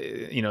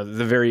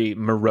the very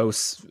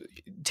morose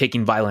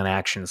taking violent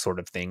action sort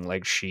of thing.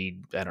 Like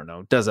she, I don't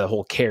know, does a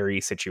whole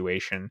Carrie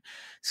situation.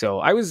 So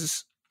I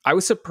was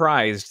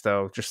surprised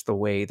though, just the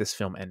way this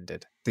film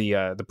ended.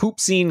 The poop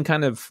scene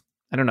kind of,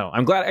 I don't know.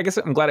 I guess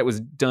I'm glad it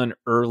was done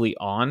early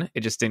on.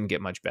 It just didn't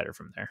get much better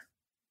from there.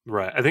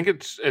 Right. I think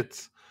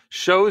it's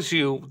shows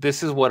you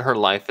this is what her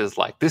life is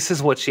like. This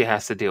is what she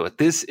has to deal with.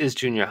 This is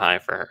junior high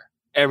for her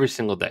every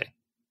single day.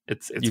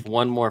 It's You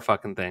one more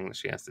fucking thing that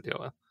she has to deal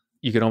with.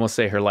 you could almost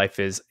say her life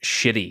is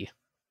shitty.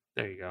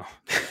 There you go.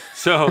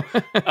 So,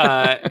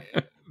 uh,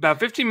 about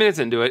 15 minutes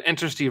into it,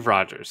 enter Steve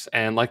Rogers,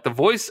 and like the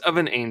voice of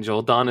an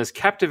angel, Dawn is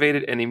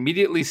captivated and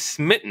immediately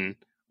smitten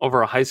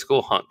over a high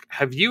school hunk.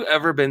 Have you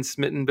ever been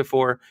smitten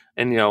before?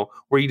 And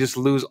where you just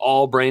lose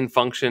all brain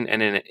function,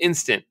 and in an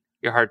instant,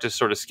 your heart just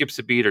sort of skips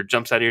a beat or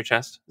jumps out of your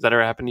chest? Has that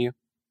ever happened to you?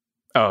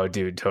 Oh,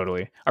 dude,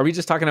 totally. Are we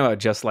just talking about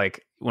just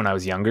like when I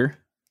was younger?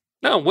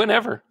 No,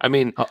 whenever. I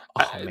mean, Oh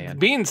man.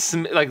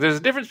 like, there's a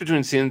difference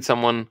between seeing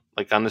someone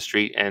like on the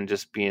street and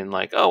just being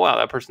like, oh wow,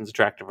 that person's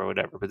attractive or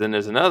whatever. But then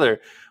there's another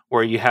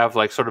where you have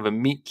like sort of a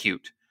meet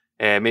cute,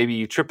 and maybe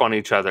you trip on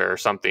each other or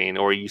something,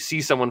 or you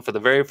see someone for the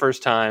very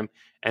first time,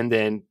 and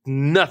then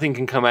nothing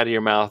can come out of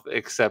your mouth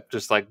except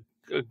just like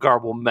a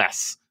garble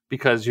mess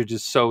because you're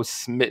just so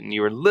smitten.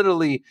 You are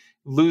literally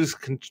lose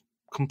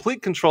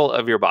complete control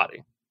of your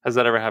body. Has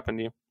that ever happened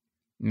to you?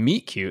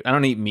 Meat cute. I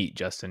don't eat meat,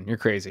 Justin. You're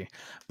crazy.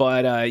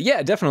 But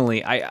yeah,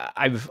 definitely.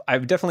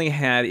 I've definitely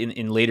had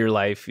in later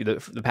life,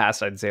 the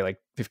past, I'd say like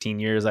 15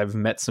 years, I've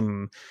met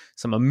some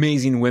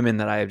amazing women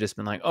that I have just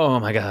been like, oh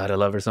my god, I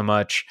love her so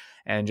much,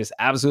 and just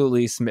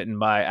absolutely smitten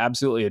by,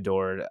 absolutely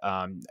adored.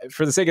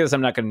 For the sake of this, I'm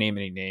not going to name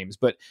any names,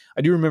 but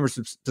I do remember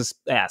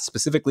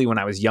specifically when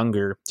I was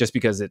younger, just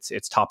because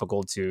it's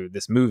topical to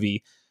this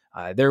movie.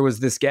 There was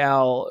this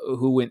gal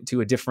who went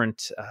to a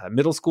different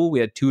middle school.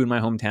 We had two in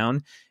my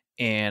hometown,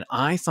 and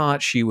I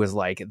thought she was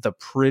like the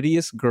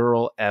prettiest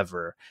girl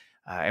ever.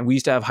 And we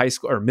used to have high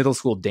school or middle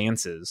school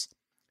dances.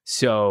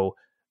 So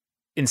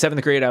in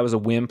seventh grade, I was a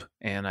wimp,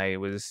 and I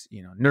was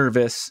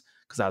nervous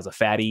because I was a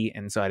fatty,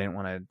 and so I didn't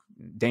want to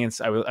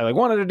dance. I like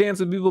wanted to dance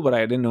with people, but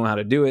I didn't know how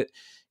to do it.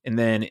 And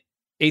then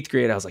eighth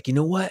grade, I was like, you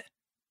know what?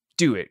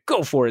 Do it,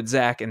 go for it,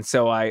 Zach. And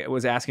so I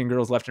was asking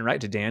girls left and right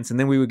to dance, and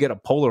then we would get a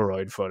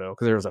Polaroid photo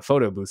because there was a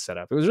photo booth set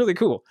up. It was really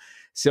cool.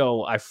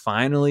 So I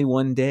finally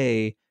one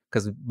day,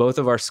 because both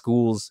of our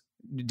schools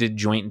did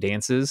joint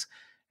dances,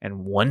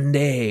 and one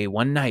day,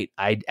 one night,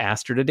 I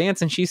asked her to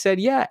dance, and she said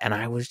yeah, and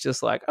I was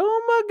just like,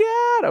 oh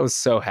my god, I was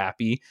so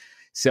happy.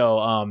 So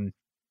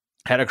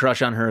had a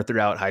crush on her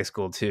throughout high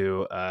school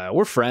too.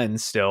 We're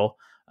friends still,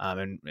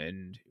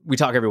 and we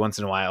talk every once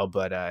in a while,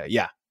 but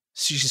yeah,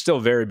 she's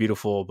still very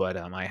beautiful, but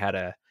I had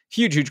a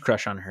huge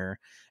crush on her.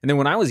 And then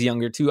when I was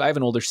younger too, I have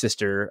an older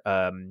sister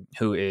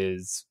who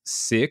is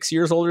 6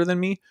 years older than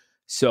me.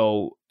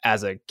 So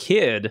as a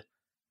kid,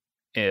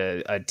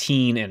 a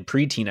teen and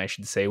preteen, I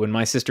should say, when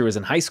my sister was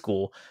in high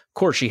school, of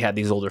course she had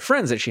these older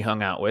friends that she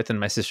hung out with, and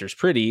my sister's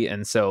pretty,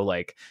 and so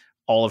like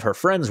all of her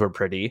friends were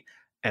pretty.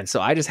 And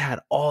so I just had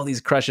all these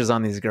crushes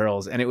on these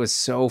girls, and it was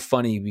so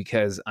funny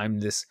because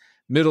I'm this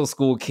middle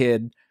school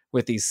kid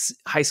with these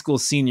high school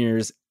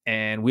seniors,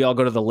 and we all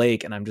go to the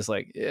lake, and I'm just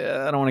like,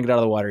 yeah, I don't want to get out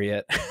of the water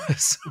yet.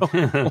 So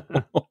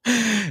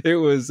it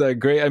was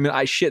great. I mean,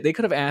 they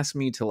could have asked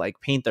me to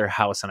like paint their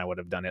house, and I would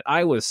have done it.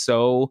 I was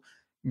so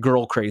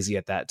girl crazy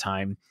at that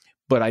time,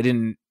 but I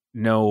didn't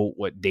know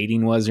what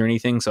dating was or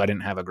anything, so I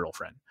didn't have a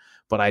girlfriend.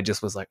 But I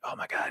just was like, oh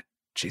my god,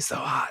 she's so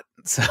hot.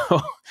 So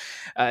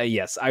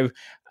yes,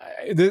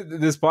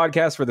 this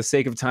podcast, for the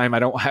sake of time,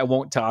 I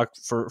won't talk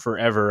for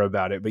forever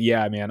about it. But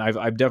yeah, man,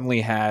 I've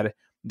definitely had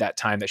that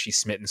time that she's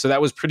smitten. So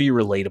that was pretty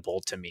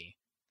relatable to me.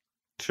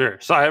 Sure.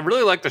 So I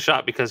really like the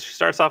shot because she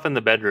starts off in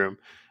the bedroom,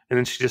 and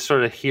then she just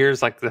sort of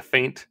hears like the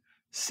faint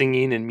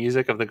singing and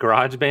music of the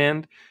garage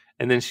band.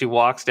 and then she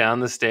walks down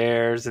the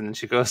stairs, and then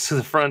she goes to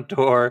the front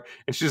door,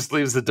 and she just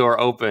leaves the door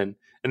open,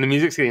 and the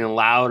music's getting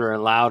louder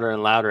and louder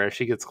and louder as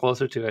she gets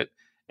closer to it,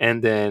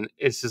 and then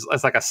it's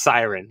like a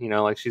siren,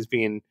 like she's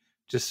being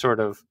just sort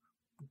of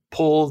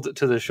pulled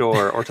to the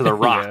shore or to the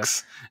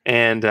rocks.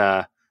 And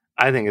I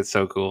think it's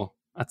so cool.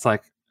 It's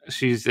like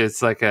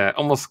it's like a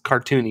almost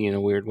cartoony in a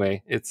weird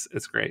way.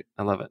 It's great.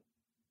 I love it.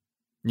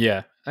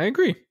 Yeah, I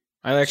agree.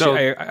 I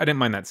didn't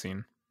mind that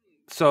scene.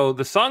 So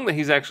the song that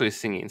he's actually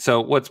singing.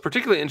 So what's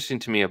particularly interesting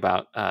to me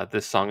about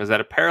this song is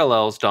that it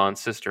parallels Dawn's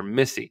sister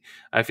Missy.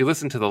 If you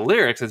listen to the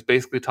lyrics, it's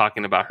basically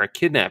talking about her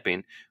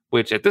kidnapping,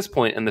 which at this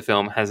point in the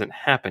film hasn't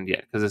happened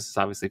yet, because this is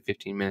obviously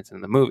 15 minutes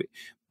in the movie.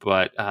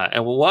 But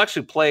and we'll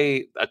actually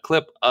play a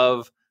clip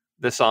of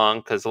the song,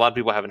 because a lot of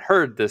people haven't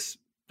heard this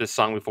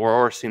song before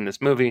or seen this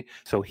movie.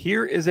 So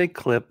here is a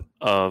clip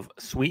of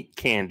Sweet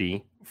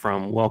Candy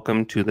from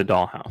Welcome to the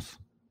Dollhouse.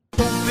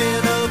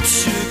 Open up,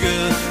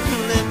 sugar,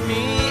 let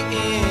me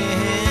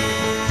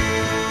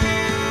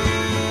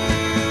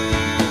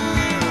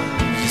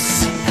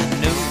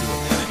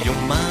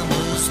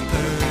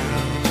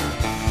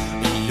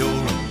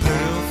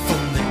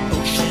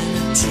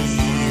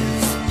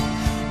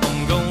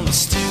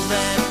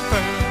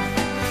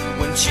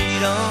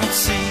don't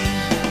see.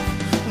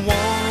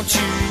 Won't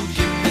you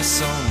give me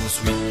some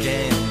sweet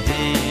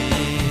candy?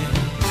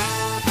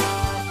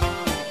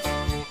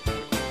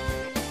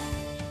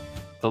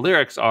 The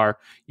lyrics are,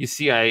 you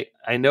see, I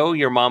know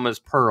your mama's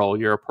pearl.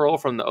 You're a pearl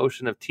from the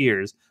ocean of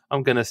tears.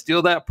 I'm going to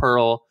steal that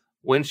pearl.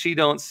 When she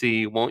don't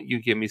see, won't you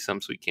give me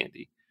some sweet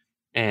candy?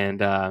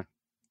 And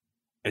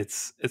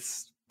it's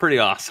pretty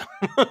awesome.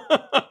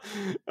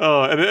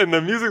 Oh, and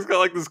the music's got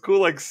like this cool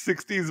like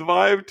 60s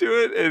vibe to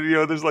it,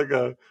 and there's like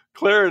a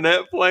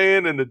clarinet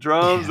playing and the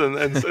drums, and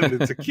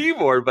it's a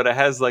keyboard, but it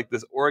has like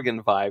this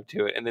organ vibe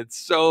to it, and it's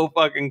so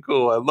fucking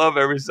cool. I love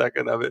every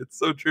second of it. It's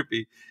so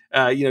trippy.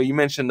 You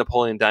mentioned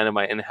Napoleon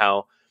Dynamite, and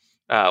how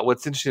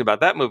what's interesting about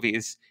that movie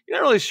is you're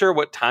not really sure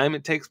what time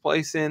it takes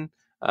place in.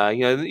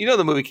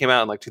 The movie came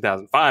out in like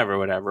 2005 or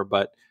whatever,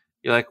 but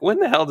you're like, when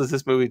the hell does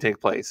this movie take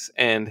place?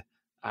 And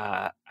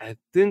I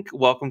think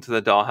Welcome to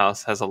the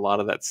Dollhouse has a lot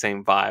of that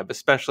same vibe,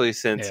 especially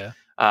since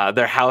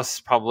their house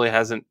probably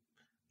hasn't,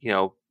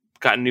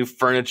 gotten new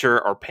furniture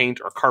or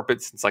paint or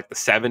carpet since like the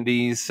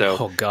 70s. So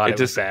oh god, it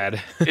was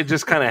bad. It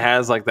just kind of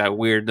has like that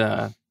weird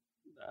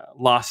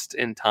lost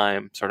in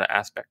time sort of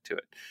aspect to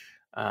it.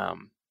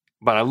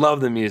 But I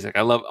love the music.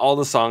 I love all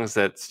the songs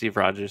that Steve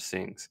Rogers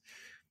sings.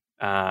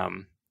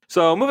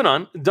 So moving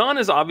on, Dawn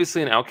is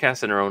obviously an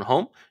outcast in her own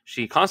home.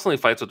 She constantly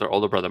fights with her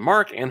older brother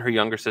Mark and her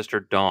younger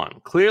sister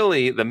Dawn.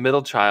 Clearly, the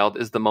middle child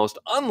is the most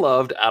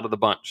unloved out of the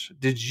bunch.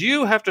 Did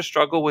you have to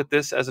struggle with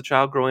this as a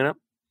child growing up?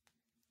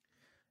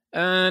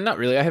 Not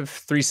really. I have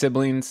three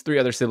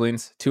other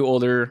siblings, two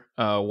older,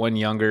 one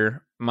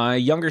younger. My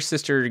younger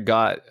sister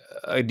got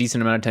a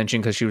decent amount of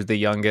attention because she was the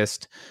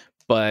youngest,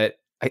 but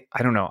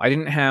I don't know. I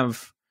didn't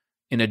have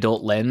an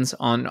adult lens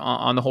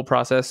on the whole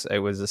process. I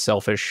was a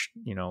selfish,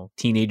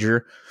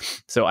 teenager,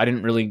 so I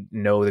didn't really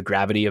know the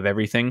gravity of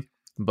everything.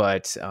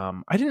 But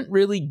I didn't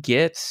really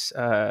get.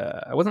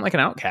 I wasn't like an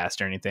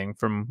outcast or anything,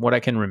 from what I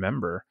can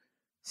remember.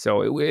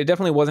 So it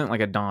definitely wasn't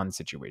like a Dawn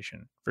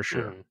situation for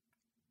sure.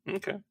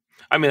 Okay.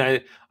 I mean,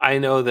 I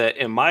know that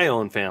in my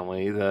own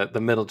family, the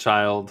middle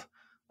child,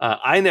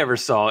 I never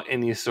saw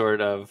any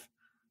sort of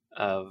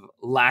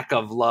lack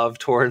of love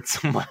towards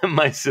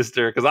my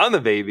sister, because I'm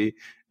the baby,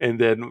 and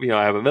then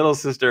I have a middle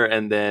sister,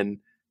 and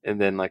then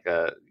like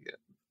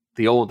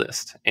the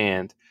oldest,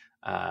 and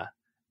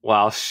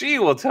while she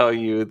will tell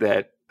you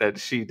that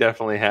she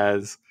definitely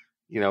has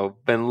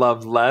been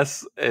loved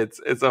less,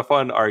 it's a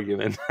fun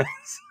argument.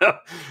 So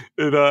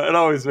it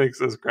always makes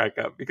us crack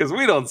up because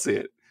we don't see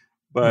it.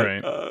 But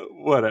right.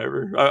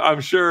 Whatever.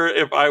 I'm sure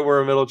if I were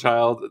a middle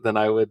child, then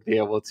I would be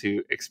able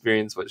to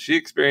experience what she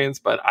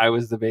experienced. But I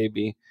was the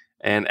baby,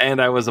 and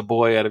I was a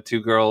boy out of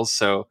two girls,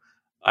 so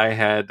I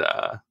had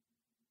a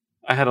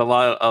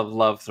lot of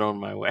love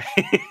thrown my way.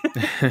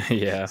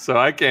 Yeah. So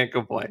I can't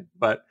complain.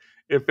 But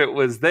if it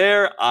was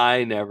there,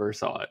 I never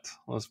saw it.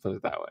 Let's put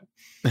it that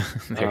way.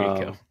 There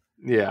you go.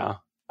 Yeah.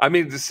 I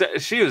mean,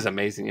 she was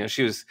amazing.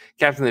 She was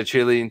captain of the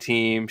cheerleading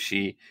team.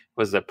 She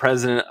was the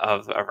president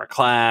of her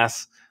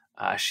class.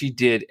 She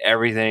did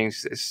everything.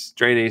 She's a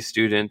straight A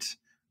student.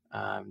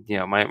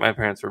 My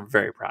parents were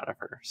very proud of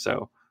her.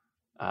 So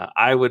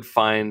I would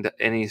find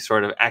any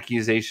sort of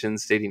accusation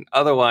stating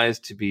otherwise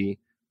to be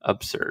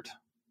absurd.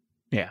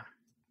 Yeah.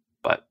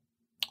 But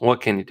what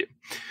can you do?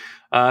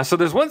 So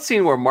there's one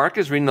scene where Mark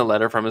is reading a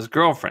letter from his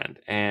girlfriend,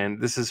 and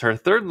this is her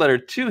third letter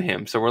to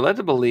him. So we're led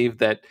to believe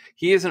that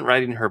he isn't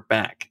writing her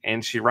back.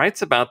 And she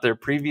writes about their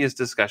previous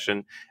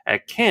discussion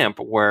at camp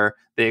where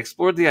they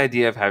explored the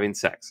idea of having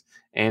sex.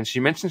 And she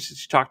mentions that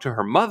she talked to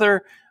her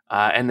mother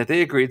and that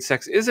they agreed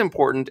sex is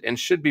important and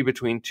should be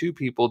between two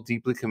people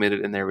deeply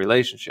committed in their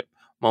relationship.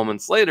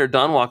 Moments later,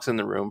 Dawn walks in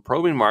the room,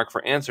 probing Mark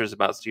for answers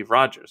about Steve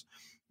Rogers.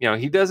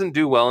 He doesn't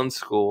do well in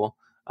school.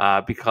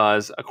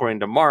 because according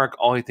to Mark,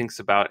 all he thinks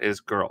about is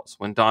girls.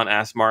 When Don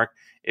asks Mark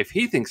if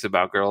he thinks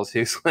about girls, he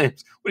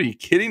exclaims, "What, are you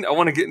kidding? I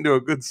want to get into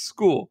a good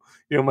school.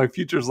 My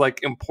future's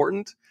like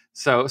important."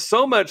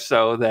 So much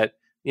so that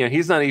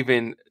he's not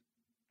even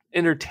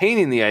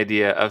entertaining the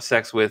idea of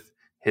sex with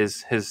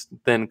his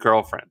then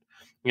girlfriend.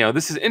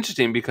 This is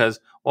interesting because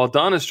while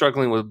Don is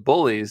struggling with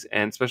bullies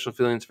and special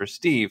feelings for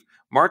Steve,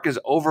 Mark is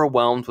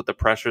overwhelmed with the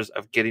pressures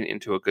of getting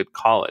into a good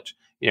college.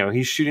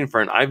 He's shooting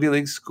for an Ivy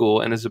League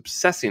school and is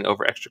obsessing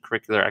over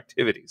extracurricular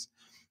activities.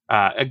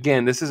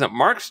 Again, this isn't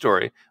Mark's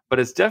story, but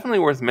it's definitely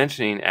worth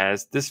mentioning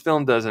as this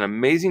film does an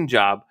amazing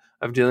job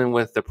of dealing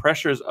with the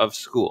pressures of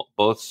school,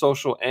 both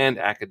social and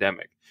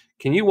academic.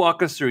 Can you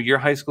walk us through your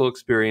high school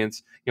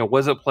experience?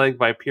 Was it plagued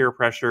by peer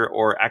pressure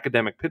or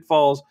academic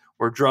pitfalls?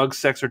 Were drugs,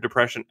 sex, or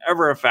depression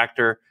ever a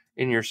factor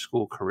in your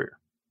school career?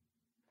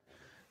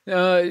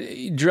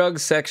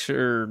 Drugs, sex,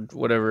 or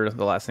whatever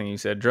the last thing you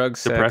said,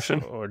 drugs, Depression?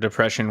 sex, or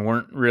depression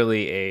weren't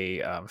really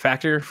a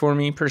factor for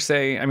me per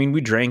se. I mean, we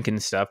drank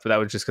and stuff, but that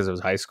was just because it was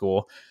high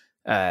school.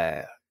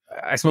 I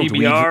smoked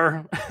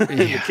PBR weed. in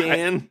the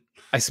can.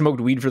 I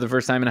smoked weed for the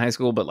first time in high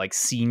school, but like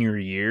senior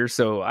year.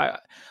 So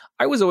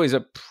I was always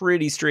a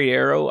pretty straight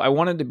arrow. I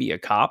wanted to be a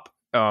cop,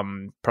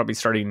 probably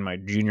starting my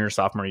junior,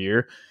 sophomore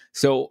year.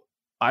 So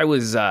I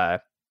was a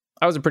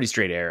pretty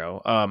straight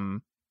arrow.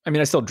 I mean,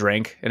 I still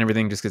drank and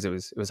everything just because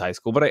it was high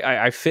school, but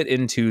I fit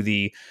into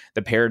the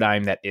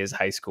paradigm that is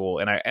high school,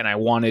 and I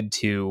wanted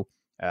to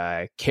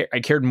I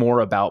cared more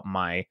about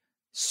my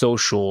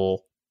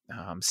social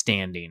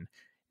standing,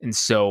 and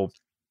so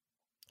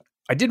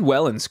I did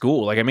well in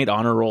school. Like I made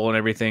honor roll and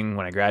everything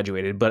when I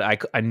graduated,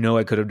 but I know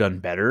I could have done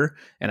better,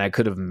 and I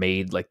could have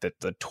made like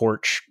the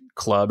torch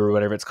club or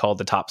whatever it's called,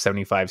 the top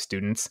 75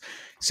 students.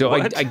 So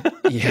I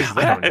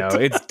don't know.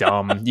 It's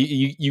dumb.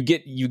 You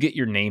get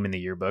your name in the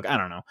yearbook. I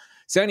don't know.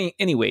 So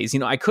anyways,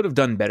 I could have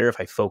done better if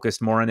I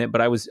focused more on it, but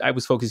I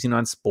was focusing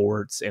on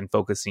sports and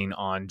focusing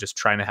on just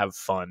trying to have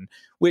fun,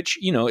 which,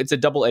 it's a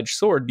double-edged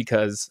sword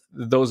because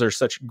those are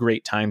such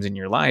great times in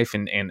your life.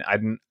 And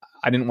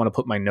I didn't want to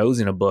put my nose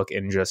in a book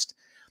and just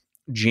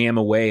jam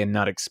away and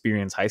not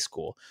experience high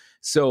school.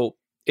 So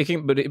it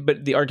can,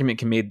 but the argument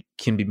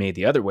can be made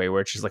the other way, where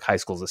it's just like high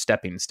school is a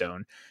stepping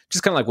stone,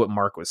 just kind of like what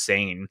Mark was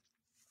saying.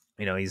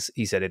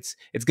 He said it's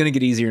going to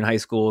get easier in high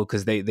school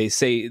because they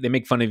say they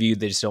make fun of you,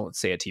 they just don't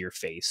say it to your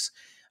face,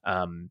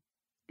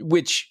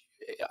 which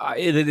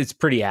it's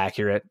pretty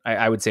accurate.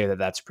 I would say that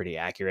that's pretty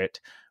accurate.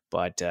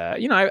 But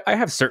I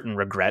have certain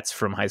regrets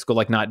from high school,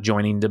 like not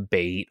joining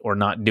debate or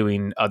not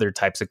doing other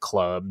types of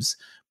clubs.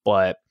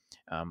 But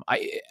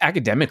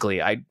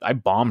academically, I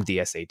bombed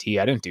the SAT.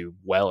 I didn't do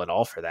well at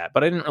all for that,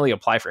 but I didn't really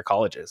apply for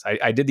colleges.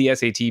 I did the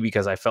SAT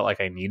because I felt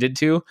like I needed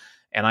to,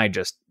 and I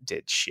just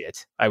did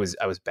shit. I was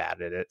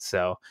bad at it,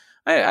 so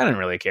I didn't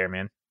really care,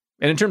 man.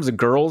 And in terms of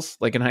girls,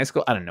 like in high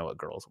school, I didn't know what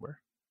girls were.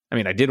 I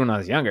mean, I did when I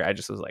was younger. I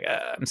just was like,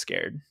 I'm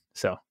scared.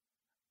 So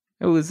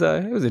it was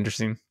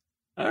interesting.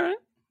 All right.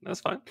 That's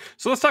fine.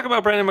 So let's talk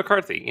about Brandon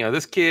McCarthy.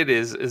 This kid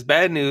is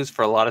bad news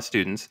for a lot of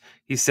students.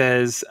 He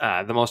says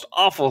the most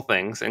awful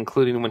things,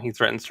 including when he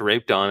threatens to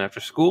rape Dawn after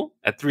school.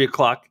 At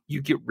 3:00,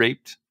 you get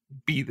raped,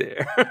 be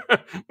there,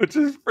 which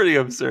is pretty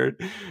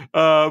absurd.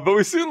 But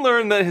we soon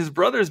learn that his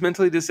brother is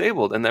mentally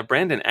disabled and that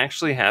Brandon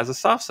actually has a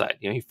soft side.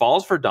 He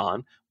falls for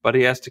Dawn, but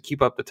he has to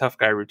keep up the tough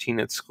guy routine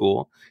at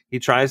school. He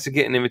tries to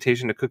get an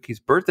invitation to Cookie's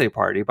birthday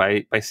party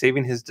by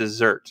saving his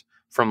dessert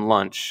from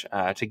lunch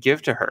to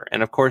give to her.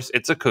 And of course,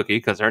 it's a cookie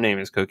because her name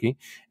is Cookie.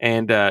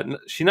 And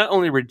she not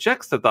only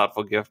rejects the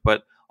thoughtful gift,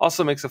 but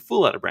also makes a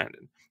fool out of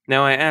Brandon.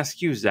 Now, I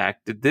ask you,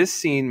 Zach, did this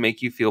scene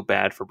make you feel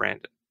bad for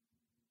Brandon?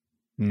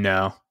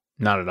 No,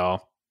 not at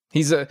all.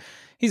 He's a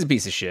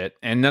piece of shit,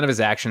 and none of his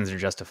actions are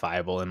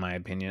justifiable, in my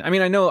opinion. I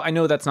mean, I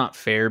know that's not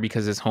fair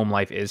because his home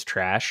life is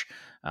trash,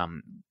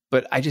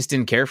 but I just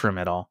didn't care for him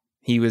at all.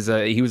 He was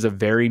a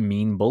very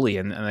mean bully,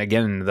 and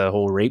again, the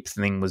whole rape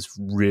thing was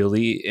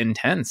really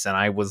intense, and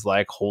I was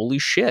like, holy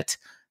shit,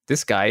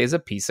 this guy is a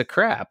piece of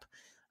crap.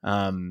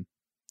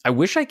 I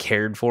wish I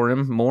cared for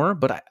him more,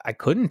 but I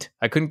couldn't.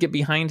 I couldn't get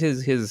behind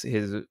his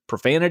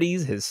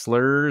profanities, his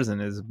slurs, and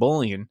his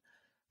bullying.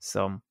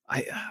 So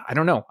I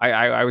don't know.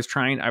 I was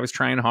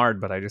trying hard,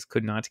 but I just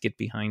could not get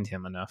behind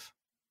him enough.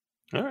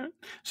 All right.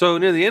 So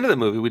near the end of the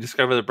movie, we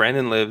discover that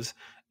Brandon lives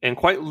in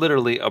quite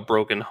literally a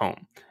broken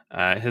home.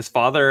 His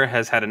father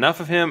has had enough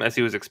of him as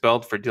he was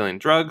expelled for dealing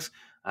drugs,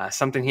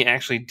 something he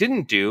actually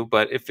didn't do,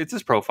 but it fits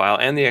his profile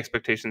and the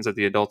expectations of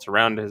the adults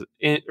around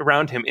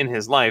him in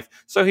his life,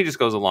 so he just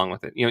goes along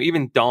with it.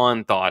 Even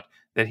Dawn thought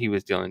that he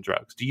was dealing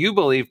drugs. Do you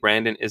believe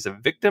Brandon is a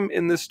victim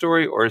in this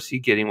story, or is he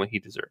getting what he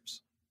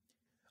deserves?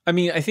 I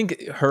mean, I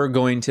think her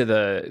going to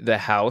the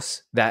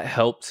house, that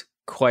helped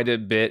quite a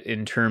bit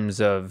in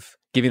terms of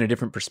giving a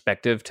different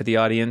perspective to the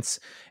audience.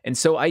 And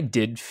so I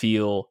did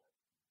feel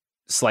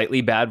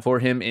slightly bad for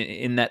him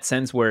in that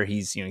sense, where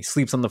he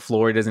sleeps on the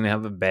floor, he doesn't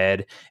have a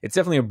bed. It's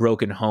definitely a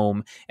broken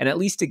home, and at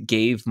least it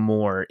gave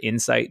more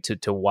insight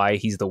to why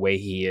he's the way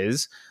he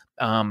is.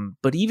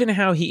 But even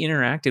how he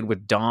interacted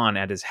with Dawn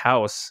at his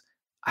house,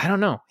 I don't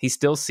know. He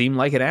still seemed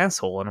like an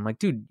asshole, and I'm like,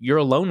 dude, you're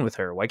alone with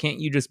her. Why can't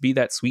you just be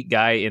that sweet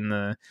guy in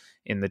the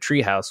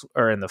treehouse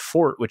or in the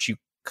fort, which you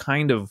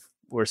kind of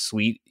were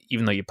sweet,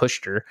 even though you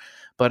pushed her.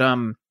 But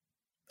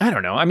I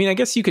don't know. I mean, I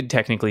guess you could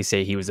technically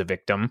say he was a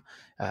victim.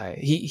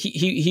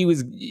 He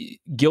was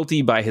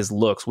guilty by his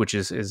looks, which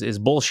is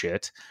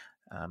bullshit.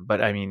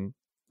 But I mean,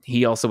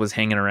 he also was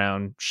hanging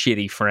around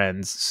shitty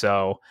friends,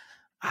 so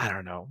I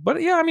don't know.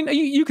 But yeah, I mean,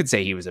 you could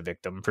say he was a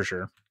victim for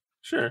sure.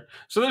 Sure.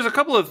 So there's a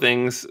couple of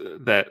things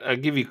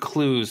that give you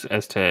clues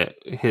as to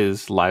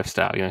his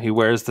lifestyle. You know, he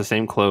wears the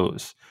same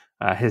clothes.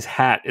 His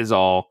hat is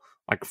all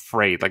like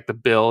frayed, like the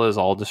bill is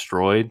all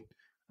destroyed.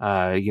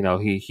 You know,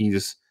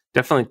 he's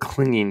definitely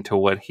clinging to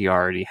what he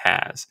already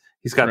has.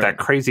 He's got that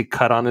crazy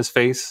cut on his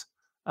face.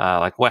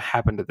 Like what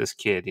happened to this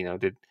kid? You know,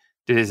 did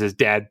his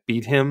dad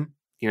beat him?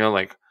 You know,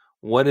 like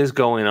what is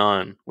going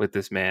on with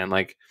this man?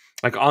 Like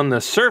on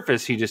the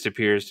surface, he just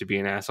appears to be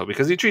an asshole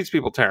because he treats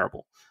people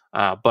terrible.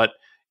 But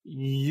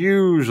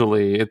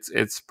usually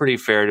it's pretty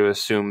fair to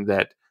assume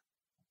that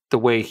the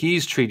way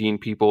he's treating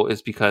people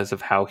is because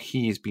of how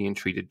he's being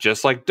treated,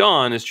 just like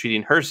Dawn is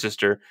treating her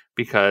sister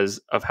because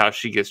of how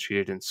she gets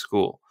treated in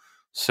school.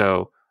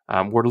 So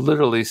we're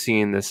literally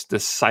seeing this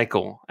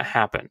cycle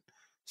happen.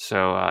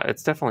 So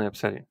it's definitely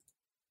upsetting.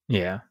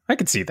 Yeah, I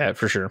could see that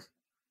for sure.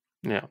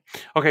 Yeah.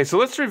 Okay, so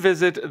let's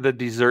revisit the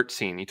dessert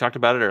scene. You talked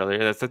about it earlier.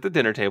 That's at the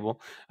dinner table.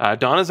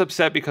 Dawn is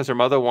upset because her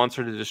mother wants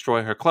her to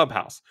destroy her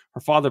clubhouse.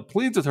 Her father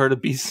pleads with her to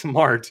be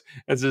smart,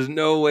 as there's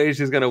no way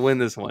she's going to win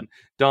this one.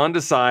 Dawn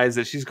decides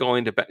that she's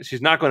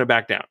not going to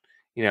back down.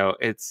 You know,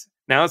 it's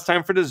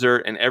time for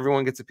dessert, and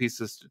everyone gets a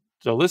piece of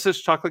delicious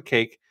chocolate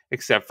cake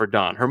except for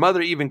Dawn. Her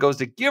mother even goes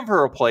to give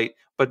her a plate,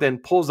 but then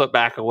pulls it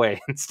back away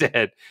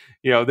instead.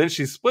 You know, then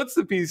she splits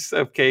the piece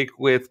of cake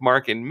with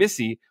Mark and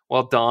Missy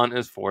while Dawn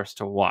is forced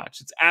to watch.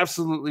 It's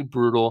absolutely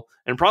brutal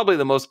and probably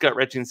the most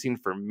gut-wrenching scene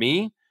for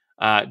me.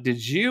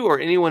 Did you or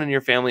anyone in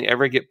your family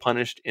ever get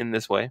punished in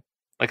this way?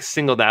 Like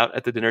singled out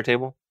at the dinner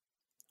table?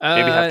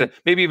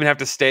 Maybe even have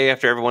to stay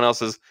after everyone else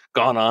has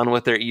gone on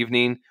with their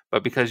evening,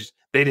 but because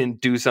they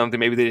didn't do something,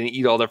 maybe they didn't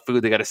eat all their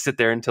food, they got to sit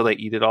there until they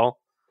eat it all.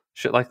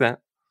 Shit like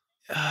that.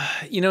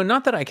 You know,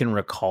 not that I can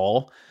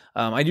recall.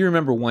 I do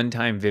remember one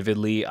time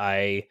vividly.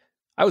 I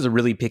was a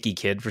really picky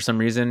kid for some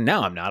reason.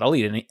 Now I'm not. I'll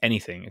eat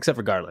anything except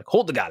for garlic.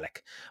 Hold the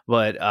garlic.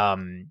 But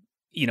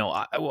you know,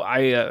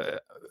 I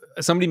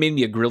somebody made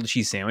me a grilled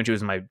cheese sandwich. It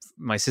was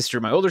my sister,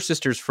 my older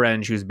sister's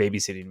friend. She was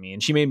babysitting me,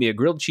 and she made me a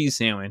grilled cheese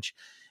sandwich,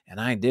 and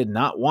I did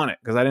not want it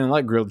because I didn't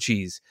like grilled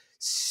cheese.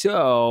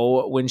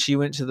 So when she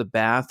went to the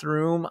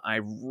bathroom, I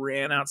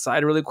ran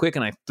outside really quick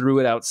and I threw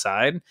it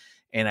outside.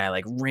 And I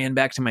like ran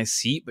back to my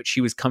seat, but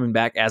she was coming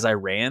back as I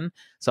ran.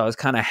 So I was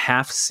kind of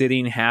half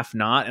sitting, half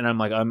not. And I'm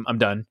like, I'm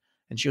done.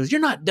 And she goes, "You're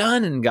not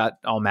done," and got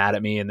all mad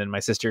at me. And then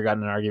my sister got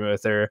in an argument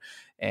with her,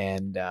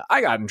 and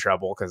I got in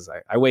trouble because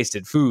I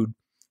wasted food.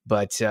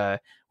 But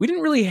we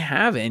didn't really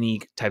have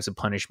any types of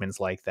punishments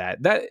like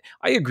that. That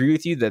I agree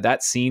with you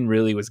that scene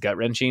really was gut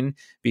wrenching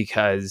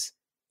because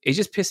it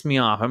just pissed me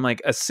off. I'm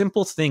like, a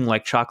simple thing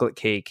like chocolate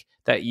cake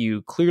that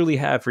you clearly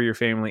have for your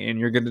family, and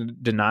you're going to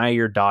deny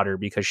your daughter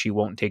because she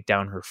won't take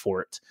down her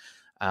fort.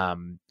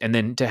 And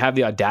then to have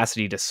the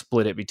audacity to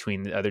split it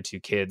between the other two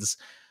kids.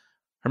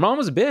 Her mom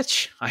was a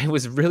bitch. I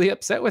was really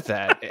upset with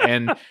that.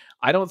 And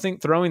I don't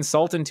think throwing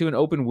salt into an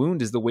open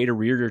wound is the way to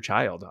rear your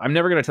child. I'm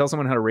never going to tell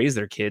someone how to raise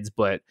their kids,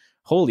 but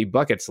holy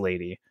buckets,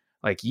 lady.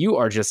 Like, you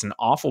are just an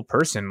awful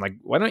person. Like,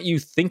 why don't you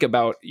think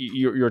about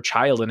your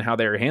child and how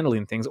they're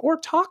handling things, or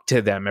talk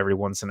to them every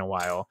once in a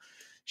while?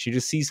 She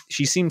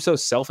seems so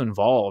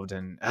self-involved,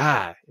 and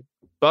it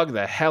bugged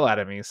the hell out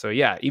of me. So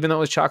yeah, even though it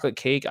was chocolate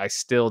cake, I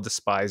still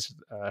despised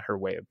her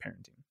way of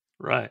parenting.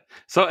 Right.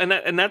 So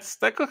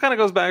that kind of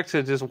goes back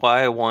to just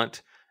why I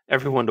want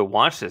everyone to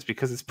watch this,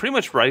 because it's pretty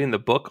much writing the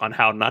book on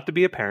how not to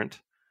be a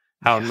parent,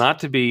 how not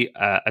to be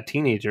a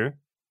teenager,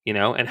 you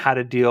know, and how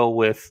to deal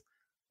with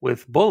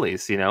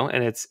bullies, you know,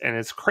 and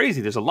it's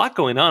crazy. There's a lot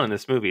going on in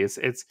this movie.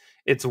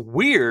 It's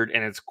weird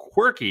and it's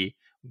quirky,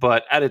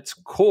 but at its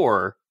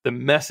core, the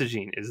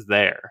messaging is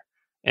there,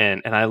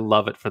 and I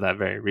love it for that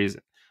very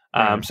reason.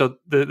 So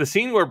the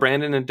scene where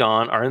Brandon and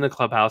Dawn are in the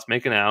clubhouse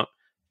making out,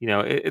 you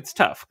know, it's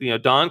tough. You know,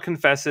 Dawn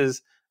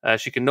confesses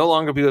she can no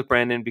longer be with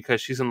Brandon because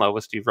she's in love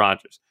with Steve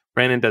Rogers.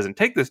 Brandon doesn't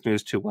take this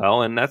news too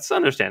well, and that's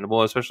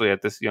understandable, especially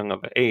at this young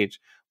of an age.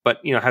 But,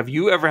 you know, have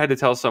you ever had to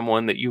tell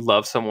someone that you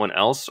love someone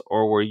else,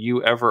 or were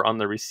you ever on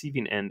the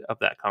receiving end of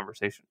that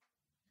conversation?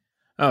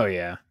 Oh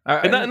yeah,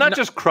 and not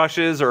just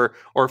crushes or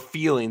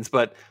feelings,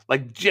 but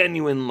like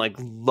genuine like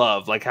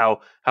love, like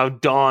how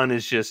Dawn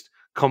is just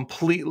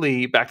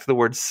completely, back to the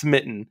word,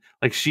 smitten.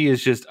 Like, she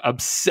is just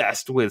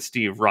obsessed with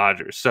Steve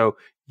Rogers. So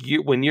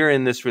when you're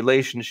in this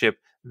relationship,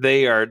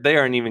 they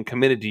aren't even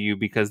committed to you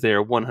because they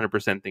are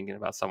 100% thinking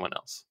about someone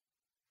else.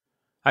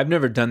 I've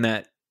never done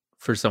that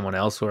for someone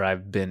else where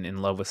I've been in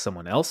love with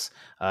someone else.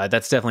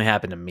 That's definitely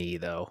happened to me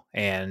though,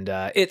 and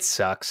it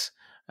sucks.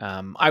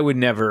 I would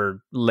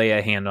never lay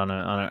a hand on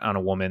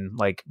a woman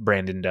like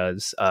Brandon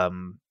does.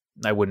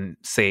 I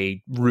wouldn't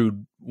say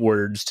rude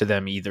words to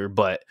them either,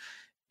 but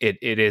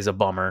it is a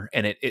bummer,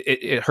 and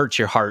it hurts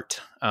your heart.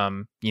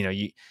 You know,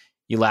 you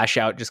lash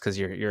out just because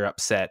you're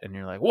upset, and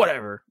you're like,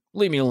 whatever,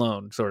 leave me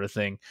alone, sort of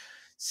thing.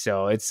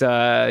 So it's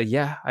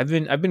yeah, I've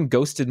been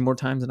ghosted more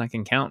times than I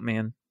can count,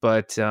 man.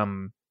 But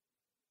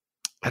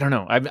I don't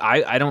know.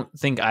 I don't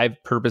think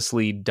I've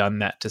purposely done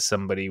that to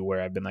somebody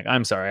where I've been like,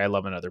 I'm sorry, I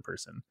love another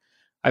person.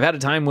 I've had a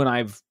time when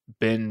I've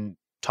been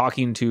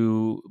talking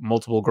to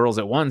multiple girls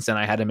at once, and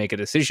I had to make a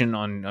decision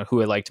on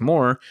who I liked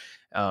more.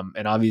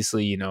 And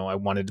obviously, you know, I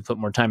wanted to put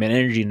more time and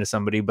energy into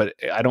somebody, but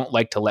I don't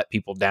like to let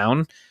people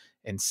down.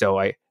 And so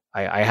I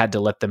had to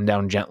let them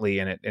down gently,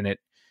 and it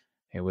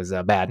was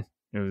bad.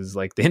 It was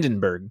like the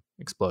Hindenburg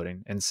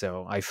exploding. And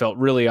so I felt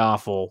really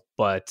awful,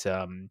 but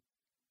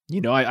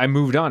you know, I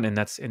moved on, and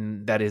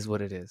that is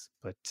what it is.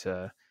 But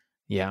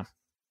yeah.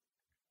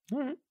 All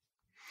right.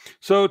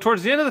 So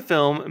towards the end of the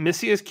film,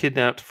 Missy is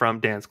kidnapped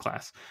from dance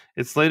class.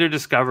 It's later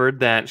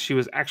discovered that she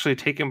was actually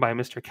taken by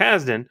Mr.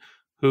 Kasdan,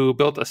 who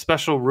built a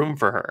special room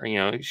for her. You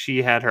know,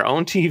 she had her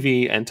own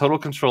TV and total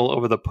control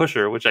over the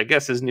pusher, which I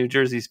guess is New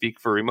Jersey speak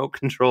for remote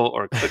control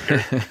or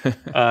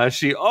clicker.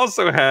 She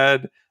also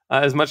had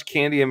as much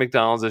candy at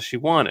McDonald's as she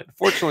wanted.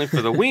 Fortunately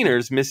for the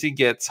Wieners, Missy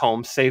gets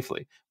home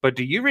safely. But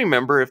do you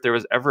remember if there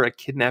was ever a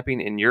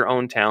kidnapping in your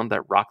own town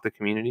that rocked the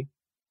community?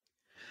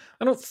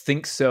 I don't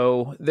think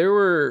so. There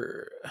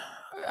were.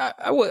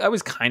 I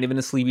was kind of in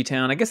a sleepy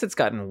town. I guess it's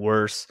gotten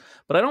worse,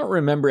 but I don't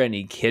remember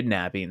any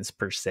kidnappings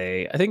per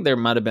se. I think there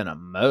might have been a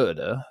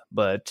murder,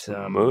 but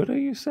murder,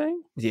 you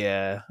saying?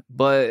 Yeah,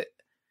 but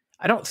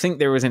I don't think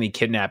there was any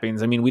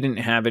kidnappings. I mean, we didn't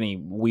have any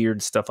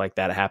weird stuff like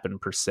that happen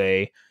per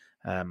se.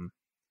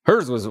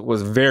 Hers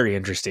was very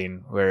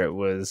interesting, where it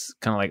was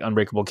kind of like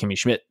Unbreakable Kimmy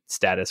Schmidt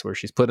status, where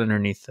she's put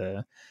underneath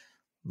the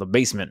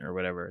basement or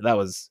whatever. That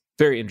was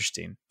very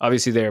interesting.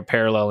 Obviously, they're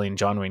paralleling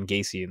John Wayne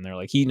Gacy, and they're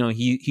like, he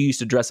used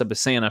to dress up as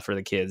Santa for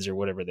the kids or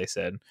whatever they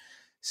said.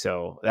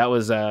 So that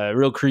was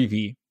real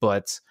creepy.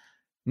 But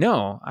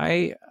no,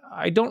 I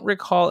don't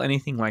recall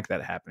anything like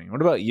that happening.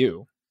 What about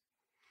you?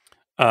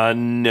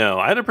 No,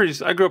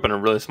 I grew up in a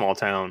really small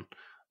town,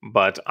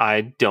 but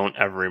I don't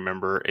ever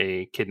remember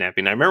a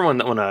kidnapping. I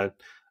remember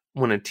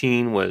when a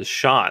teen was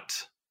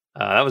shot.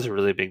 That was a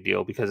really big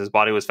deal because his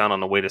body was found on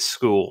the way to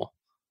school.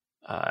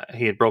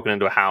 He had broken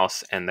into a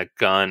house, and the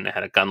gun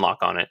had a gun lock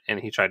on it, and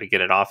he tried to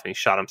get it off, and he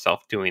shot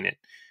himself doing it.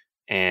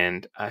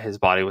 And his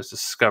body was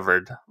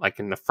discovered like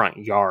in the front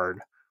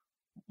yard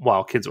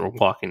while kids were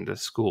walking to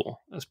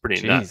school. It was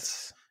pretty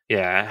nuts.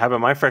 Yeah, it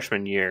happened my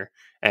freshman year.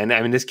 And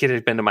I mean, this kid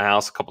had been to my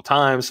house a couple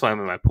times, swam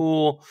in my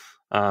pool.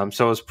 So it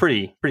was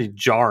pretty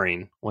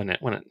jarring when it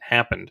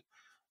happened.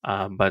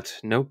 But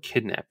no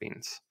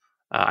kidnappings.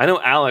 I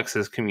know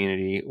Alex's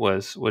community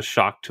was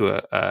shocked to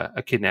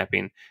a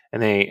kidnapping,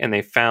 and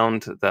they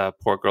found the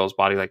poor girl's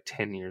body like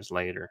 10 years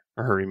later,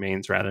 or her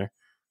remains rather.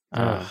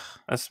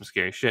 That's some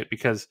scary shit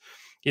because,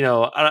 you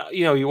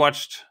you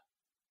watched.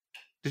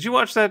 Did you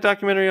watch that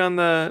documentary on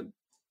the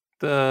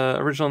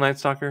original Night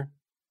Stalker?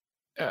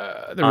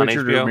 The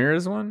Richard HBO?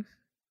 Ramirez one,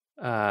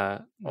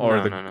 no.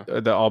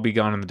 The I'll Be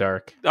Gone in the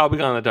Dark. I'll Be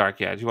Gone in the Dark.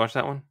 Yeah, did you watch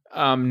that one?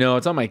 No,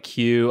 it's on my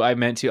queue. I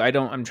meant to.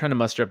 I'm trying to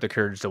muster up the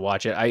courage to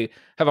watch it. I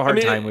have a hard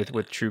time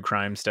with true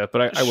crime stuff,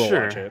 but I will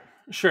watch it.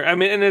 Sure. I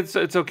mean, and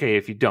it's okay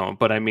if you don't,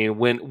 but I mean,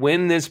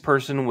 when this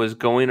person was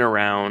going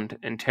around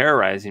and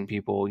terrorizing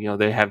people,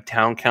 they have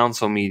town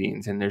council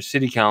meetings and there's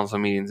city council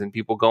meetings and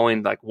people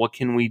going like, what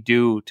can we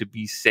do to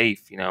be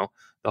safe? The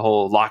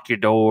whole lock your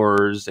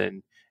doors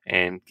and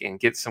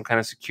get some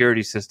kind of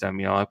security system.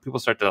 People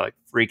start to like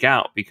freak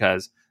out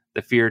because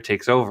the fear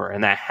takes over,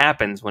 and that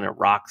happens when it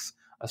rocks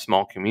a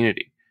small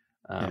community.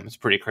 It's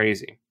pretty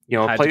crazy.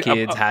 Had your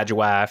kids, had your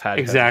wife, had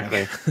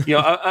exactly.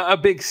 A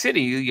big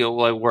city,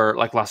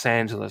 like Los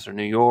Angeles or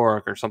New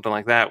York or something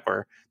like that,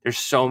 where there's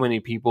so many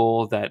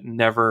people that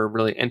never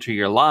really enter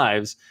your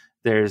lives.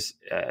 There's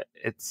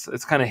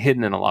it's kind of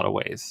hidden in a lot of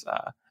ways.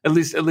 At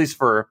least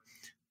for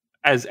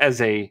as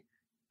an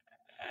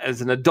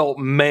adult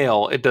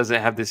male, it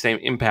doesn't have the same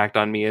impact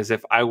on me as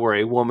if I were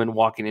a woman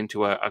walking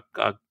into a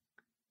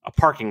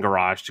parking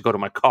garage to go to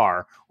my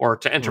car or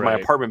to enter my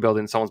apartment building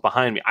and someone's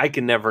behind me. I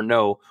can never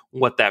know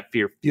what that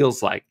fear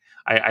feels like.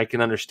 I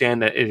can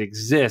understand that it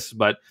exists,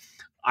 but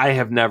I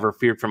have never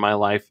feared for my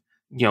life,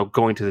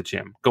 going to the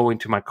gym, going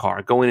to my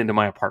car, going into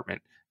my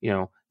apartment,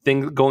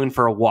 going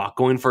for a walk,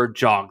 going for a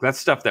jog. That's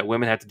stuff that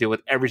women have to deal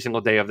with every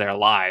single day of their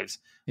lives.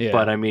 Yeah.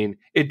 But I mean,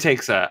 it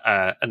takes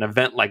an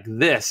event like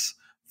this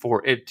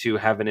for it to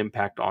have an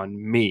impact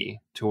on me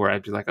to where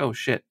I'd be like, oh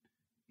shit,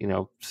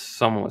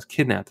 someone was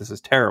kidnapped. This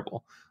is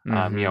terrible.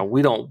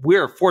 Mm-hmm.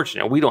 We're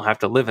fortunate. We don't have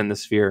to live in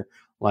this fear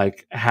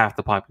like half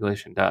the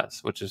population does,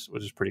 which is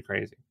pretty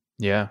crazy.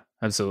 Yeah,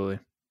 absolutely.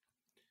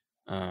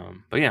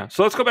 But yeah,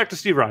 so let's go back to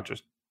Steve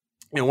Rogers.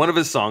 One of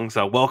his songs,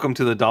 Welcome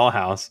to the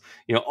Dollhouse,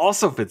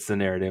 also fits the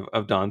narrative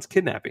of Dawn's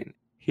kidnapping.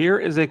 Here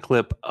is a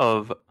clip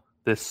of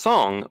this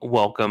song,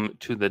 Welcome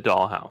to the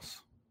Dollhouse.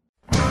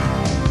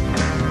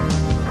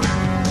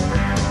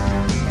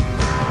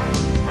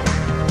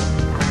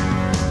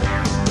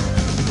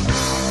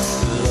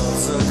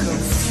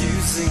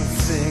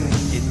 Thing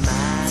in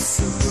my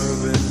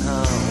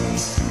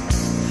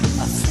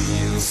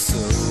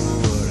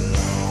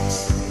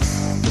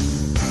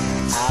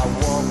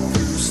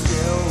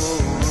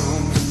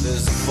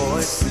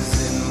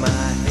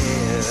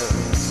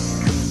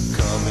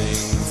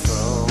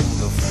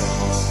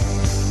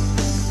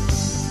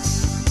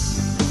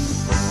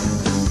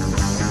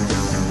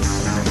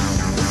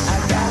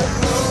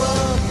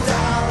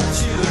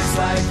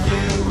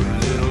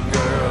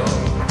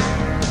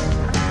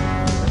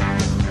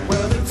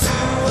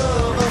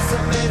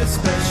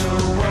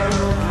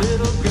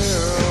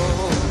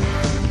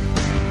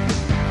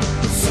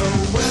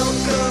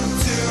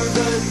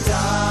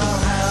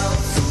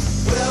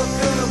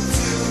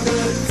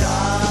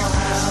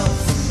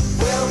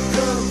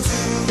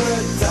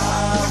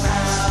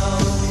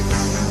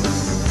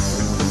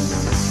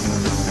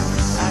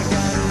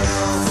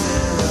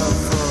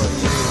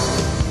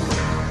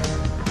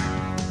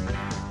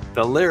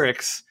the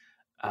lyrics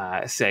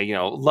say,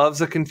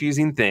 love's a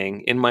confusing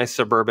thing. In my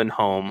suburban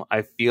home,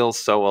 I feel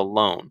so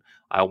alone.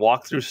 I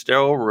walk through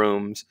sterile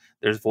rooms.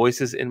 There's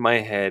voices in my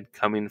head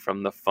coming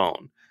from the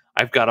phone.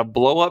 I've got a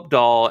blow up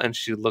doll, and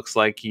she looks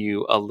like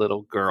you, a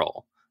little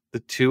girl. The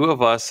two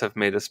of us have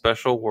made a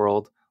special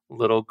world,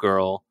 little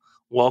girl.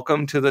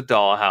 Welcome to the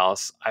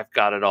dollhouse. I've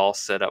got it all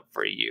set up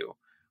for you,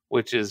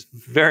 which is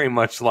very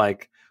much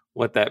like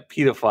what that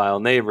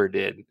pedophile neighbor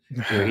did.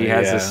 He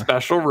has a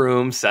special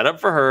room set up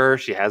for her.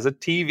 She has a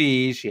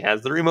TV. She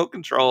has the remote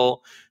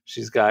control.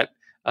 She's got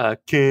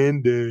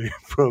candy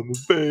from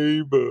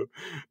a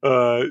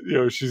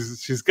baby.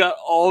 She's got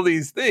all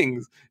these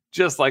things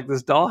just like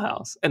this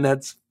dollhouse, and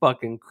that's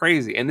fucking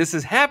crazy. And this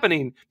is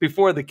happening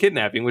before the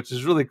kidnapping, which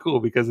is really cool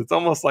because it's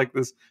almost like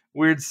this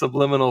weird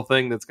subliminal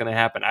thing that's going to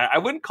happen. I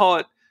wouldn't call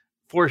it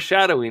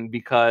foreshadowing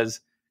because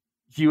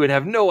you would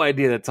have no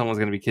idea that someone's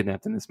going to be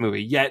kidnapped in this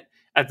movie. Yet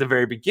at the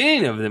very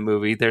beginning of the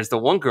movie, there's the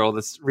one girl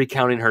that's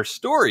recounting her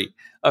story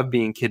of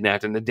being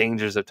kidnapped and the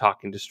dangers of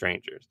talking to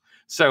strangers.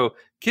 So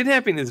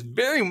kidnapping is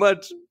very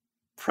much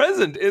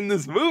present in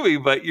this movie,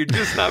 but you're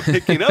just not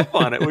picking up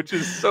on it, which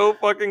is so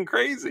fucking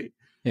crazy.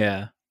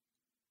 Yeah.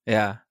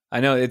 I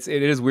know it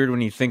is weird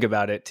when you think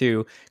about it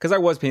too, because I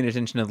was paying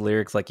attention to the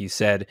lyrics, like you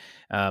said,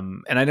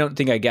 and I don't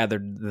think I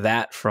gathered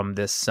that from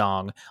this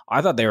song.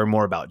 I thought they were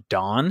more about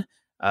Dawn.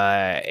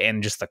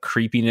 And just the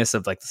creepiness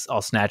of like this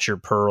 "I'll snatch your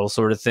pearl"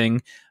 sort of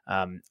thing.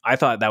 I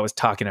thought that was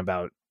talking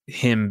about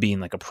him being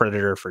like a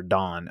predator for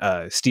Dawn,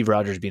 Steve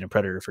Rogers being a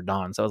predator for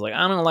Dawn. So I was like,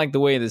 I don't like the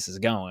way this is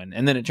going.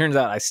 And then it turns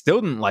out I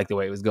still didn't like the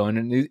way it was going,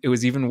 and it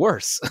was even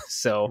worse.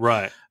 So,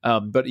 right.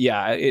 But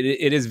yeah,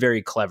 it is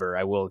very clever.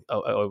 I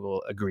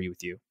will agree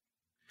with you.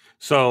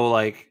 So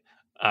like,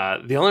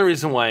 the only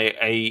reason why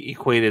I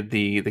equated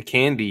the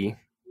candy,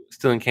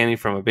 stealing candy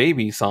from a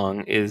baby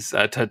song is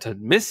to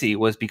Missy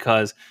was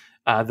because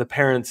the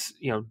parents,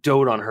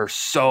 dote on her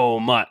so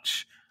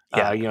much.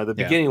 The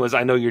beginning was,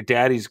 I know your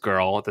daddy's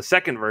girl. The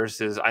second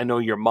verse is, I know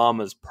your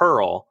mama's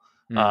pearl.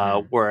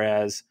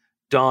 Whereas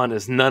Dawn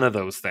is none of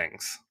those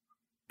things.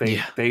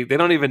 They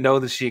don't even know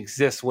that she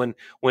exists. When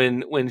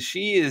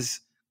she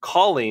is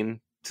calling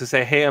to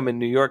say, hey, I'm in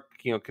New York,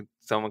 could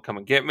someone come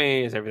and get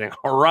me? Is everything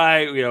all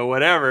right?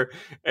 Whatever.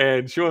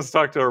 And she wants to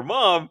talk to her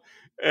mom.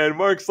 And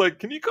Mark's like,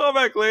 can you call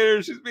back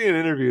later? She's being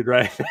interviewed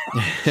right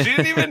now. She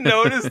didn't even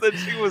notice that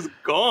she was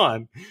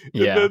gone.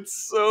 Yeah. That's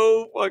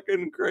so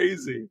fucking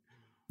crazy.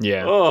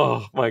 Yeah.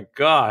 Oh, my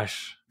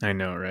gosh. I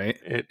know, right?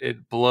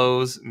 It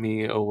blows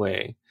me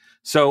away.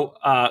 So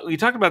you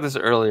talked about this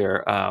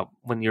earlier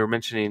when you were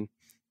mentioning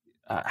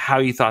how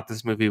you thought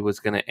this movie was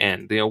going to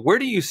end. Where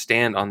do you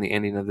stand on the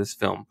ending of this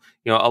film?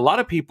 A lot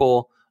of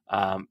people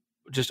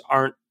just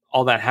aren't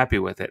all that happy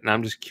with it. And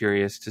I'm just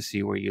curious to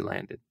see where you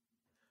landed.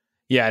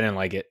 Yeah, I didn't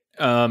like it.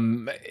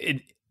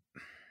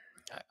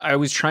 I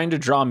was trying to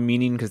draw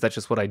meaning because that's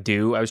just what I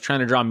do. I was trying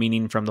to draw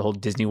meaning from the whole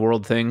Disney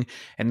World thing,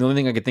 and the only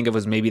thing I could think of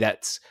was maybe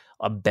that's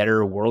a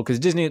better world because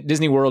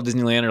Disney World,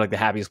 Disneyland are like the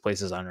happiest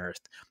places on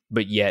earth.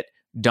 But yet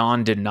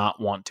Dawn did not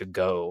want to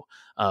go,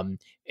 and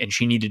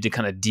she needed to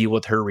kind of deal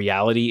with her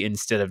reality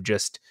instead of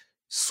just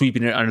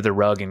sweeping it under the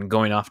rug and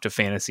going off to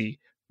Fantasyland.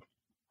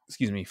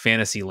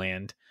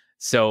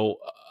 So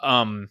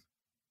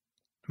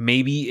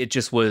maybe it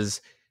just was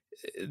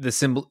the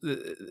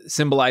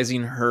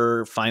symbolizing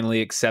her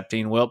finally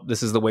accepting, well,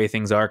 this is the way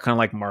things are, kind of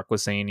like Mark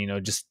was saying,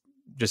 just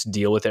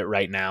deal with it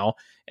right now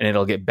and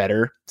it'll get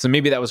better. So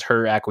maybe that was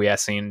her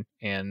acquiescing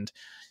and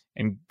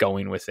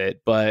going with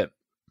it. But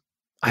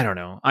I don't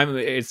know.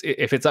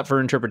 If it's up for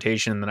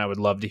interpretation, then I would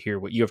love to hear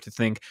what you have to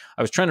think.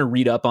 I was trying to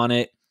read up on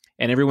it,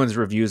 and everyone's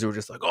reviews were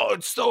just like, oh,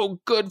 it's so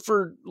good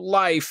for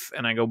life.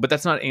 And I go, but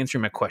that's not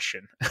answering my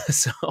question.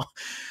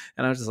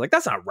 And I was just like,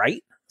 that's not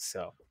right.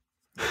 So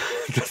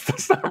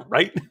that's not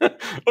right.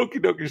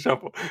 Okie dokie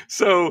shuffle.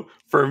 So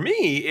for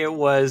me, it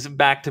was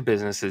back to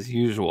business as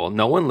usual.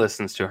 No one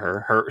listens to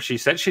her. She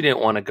said she didn't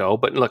want to go,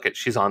 but look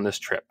she's on this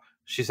trip.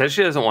 She said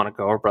she doesn't want to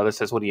go. Her brother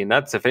says, what are you,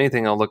 nuts? If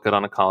anything, I'll look good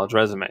on a college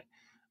resume.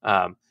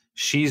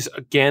 She's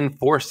again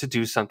forced to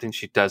do something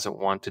she doesn't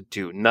want to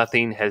do.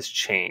 Nothing has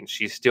changed.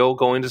 She's still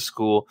going to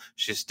school.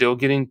 She's still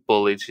getting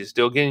bullied. She's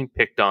still getting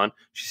picked on.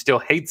 She still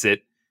hates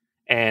it.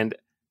 And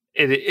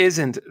it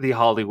isn't the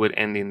Hollywood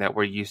ending that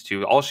we're used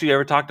to. All she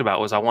ever talked about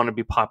was, I want to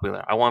be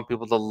popular. I want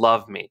people to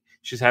love me.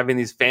 She's having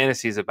these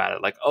fantasies about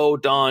it. Like, oh,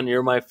 Dawn,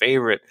 you're my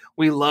favorite.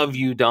 We love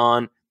you,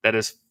 Dawn.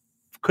 That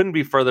couldn't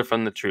be further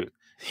from the truth.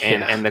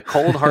 And the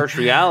cold, harsh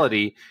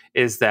reality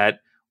is that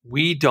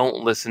we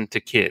don't listen to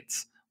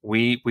kids.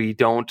 We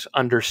don't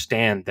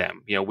understand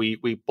them.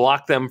 We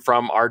block them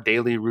from our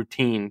daily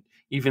routine,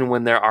 even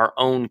when they're our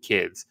own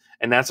kids.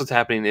 And that's what's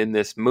happening in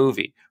this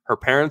movie. Her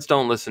parents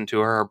don't listen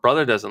to her. Her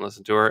brother doesn't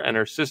listen to her. And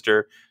her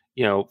sister,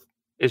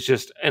 is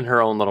just in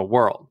her own little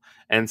world.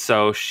 And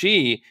so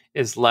she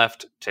is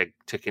left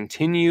to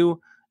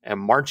continue and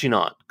marching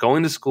on,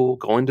 going to school,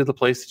 going to the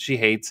place that she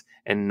hates,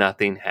 and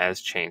nothing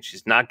has changed.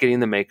 She's not getting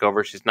the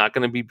makeover. She's not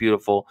going to be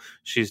beautiful.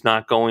 She's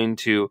not going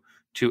to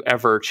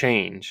ever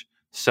change.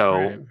 So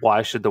Right.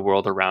 why should the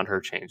world around her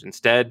change?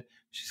 Instead,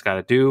 she's got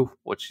to do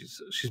what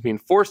she's being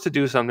forced to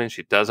do something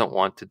she doesn't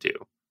want to do.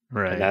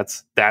 Right. And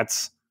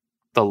that's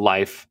the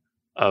life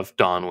of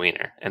Dawn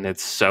Wiener. And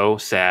it's so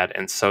sad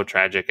and so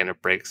tragic, and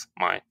it breaks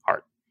my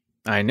heart.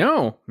 I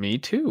know. Me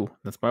too.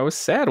 That's why I was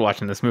sad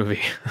watching this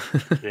movie.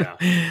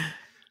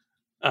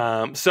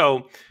 Yeah.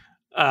 So,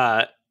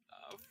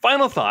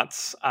 final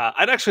thoughts.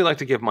 I'd actually like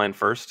to give mine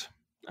first.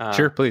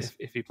 Sure, please.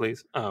 If you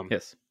please.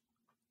 Yes.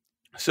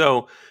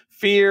 So,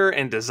 fear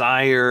and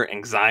desire,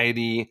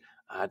 anxiety,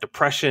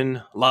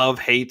 depression, love,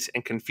 hate,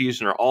 and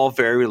confusion are all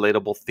very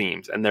relatable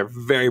themes, and they're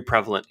very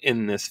prevalent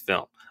in this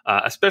film.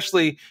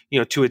 Especially,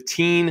 to a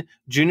teen,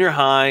 junior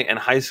high and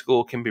high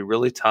school can be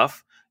really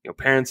tough.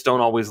 Parents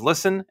don't always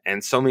listen,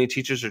 and so many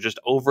teachers are just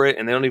over it,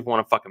 and they don't even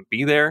want to fucking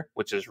be there,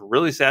 which is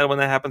really sad when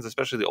that happens,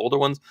 especially the older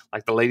ones,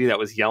 like the lady that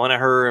was yelling at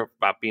her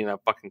about being a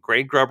fucking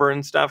grade grubber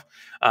and stuff.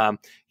 And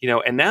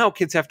now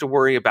kids have to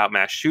worry about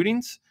mass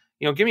shootings.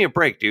 Give me a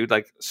break, dude.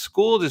 Like,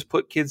 school just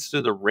put kids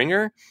through the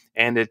ringer,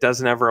 and it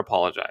doesn't ever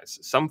apologize.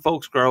 Some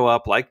folks grow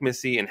up like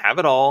Missy and have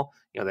it all.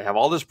 They have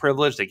all this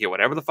privilege. They get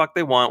whatever the fuck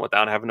they want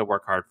without having to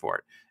work hard for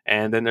it.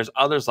 And then there's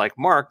others like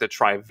Mark that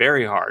try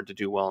very hard to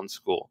do well in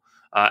school.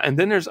 And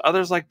then there's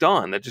others like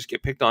Dawn that just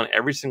get picked on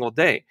every single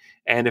day.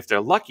 And if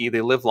they're lucky,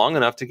 they live long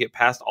enough to get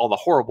past all the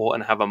horrible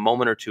and have a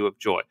moment or two of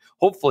joy.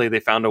 Hopefully they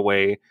found a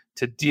way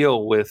to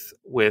deal with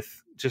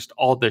just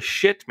all the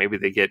shit. Maybe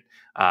they get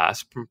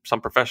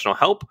some professional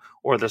help,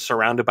 or they're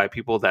surrounded by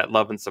people that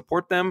love and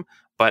support them.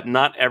 But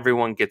not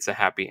everyone gets a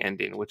happy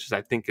ending, which is,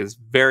 I think, is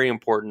very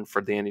important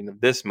for the ending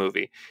of this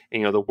movie.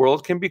 And, the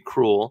world can be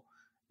cruel.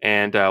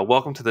 And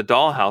Welcome to the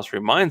Dollhouse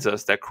reminds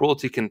us that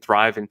cruelty can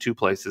thrive in two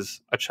places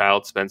a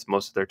child spends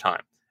most of their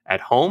time: at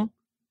home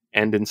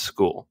and in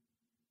school.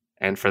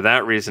 And for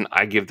that reason,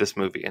 I give this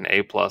movie an A+,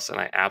 and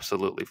I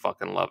absolutely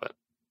fucking love it.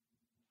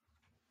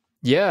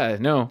 Yeah,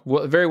 no,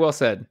 very well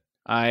said.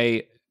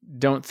 I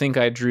don't think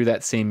I drew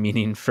that same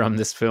meaning from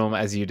this film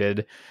as you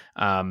did.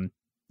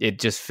 It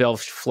just fell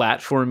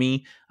flat for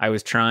me. I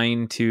was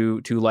trying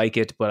to like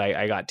it, but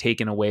I got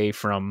taken away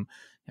from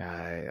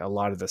a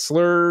lot of the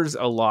slurs,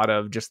 a lot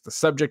of just the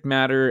subject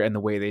matter and the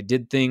way they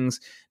did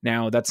things.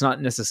 Now, that's not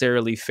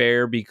necessarily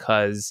fair,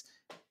 because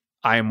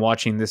I am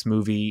watching this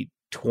movie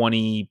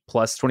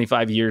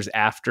 25 years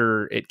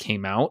after it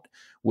came out,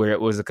 where it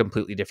was a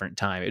completely different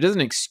time. It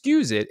doesn't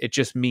excuse it. It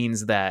just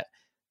means that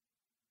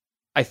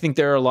I think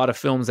there are a lot of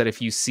films that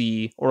if you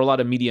see, or a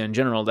lot of media in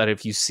general, that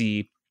if you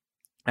see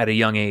at a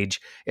young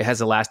age, it has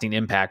a lasting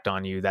impact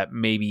on you that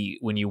maybe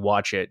when you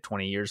watch it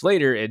 20 years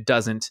later, it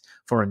doesn't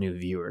for a new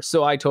viewer.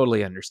 So I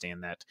totally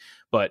understand that.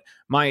 But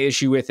my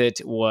issue with it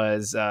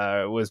was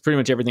pretty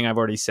much everything I've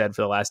already said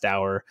for the last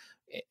hour.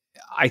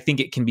 I think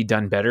it can be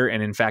done better.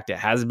 And in fact, it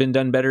has been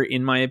done better,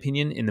 in my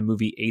opinion, in the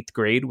movie 8th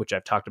Grade, which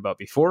I've talked about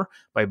before,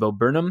 by Bo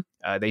Burnham.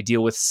 They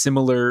deal with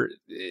similar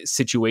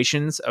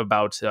situations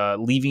about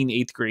leaving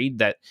 8th grade,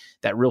 that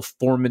real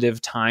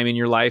formative time in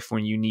your life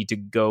when you need to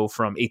go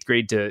from 8th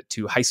grade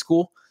to high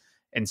school.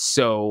 And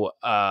so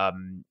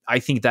I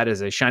think that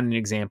is a shining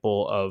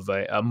example of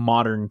a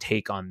modern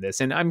take on this.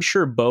 And I'm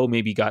sure Bo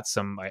maybe got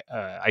some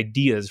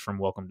ideas from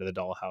Welcome to the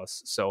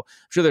Dollhouse. So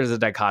I'm sure there's a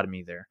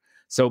dichotomy there.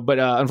 So, but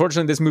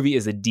unfortunately, this movie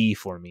is a D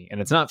for me,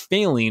 and it's not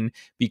failing,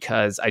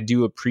 because I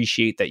do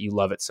appreciate that you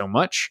love it so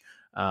much,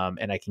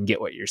 and I can get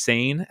what you're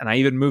saying. And I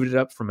even moved it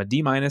up from a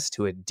D-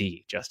 to a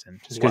D, Justin,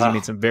 just because you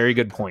made some very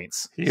good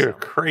points. You're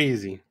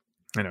crazy.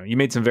 I know you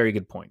made some very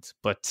good points,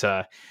 but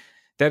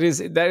that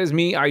is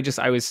me. I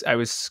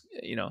was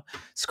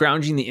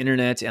scrounging the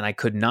internet, and I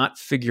could not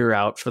figure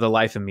out for the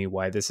life of me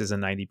why this is a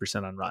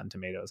 90% on Rotten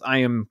Tomatoes. I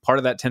am part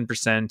of that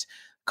 10%.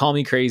 Call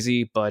me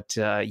crazy, but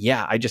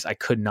I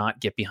could not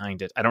get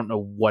behind it. I don't know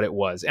what it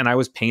was. And I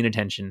was paying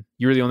attention.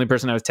 You were the only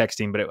person I was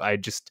texting, but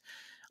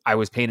I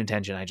was paying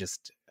attention.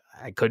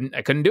 I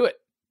couldn't do it.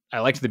 I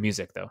liked the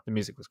music, though. The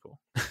music was cool.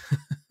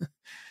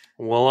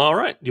 Well, all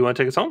right. Do you want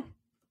to take us home?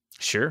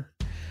 Sure.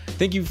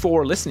 Thank you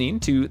for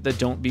listening to the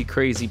Don't Be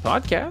Crazy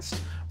podcast.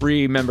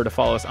 Remember to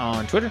follow us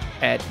on Twitter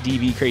at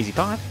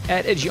DBCrazyPod,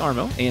 at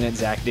EdgyArmo, and at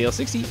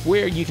ZachDale60,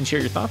 where you can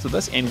share your thoughts with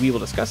us, and we will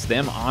discuss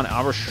them on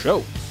our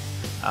show.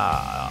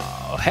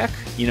 Heck,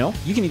 you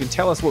can even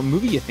tell us what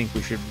movie you think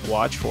we should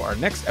watch for our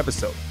next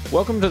episode.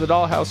 Welcome to the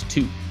Dollhouse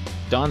 2,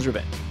 Dawn's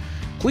Revenge.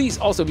 Please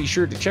also be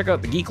sure to check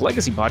out the Geek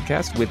Legacy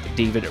podcast with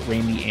David,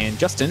 Ramey, and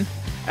Justin,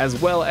 as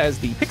well as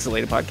the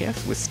Pixelated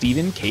podcast with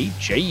Stephen K.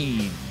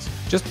 James.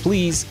 Just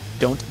please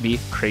don't be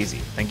crazy.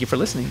 Thank you for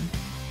listening.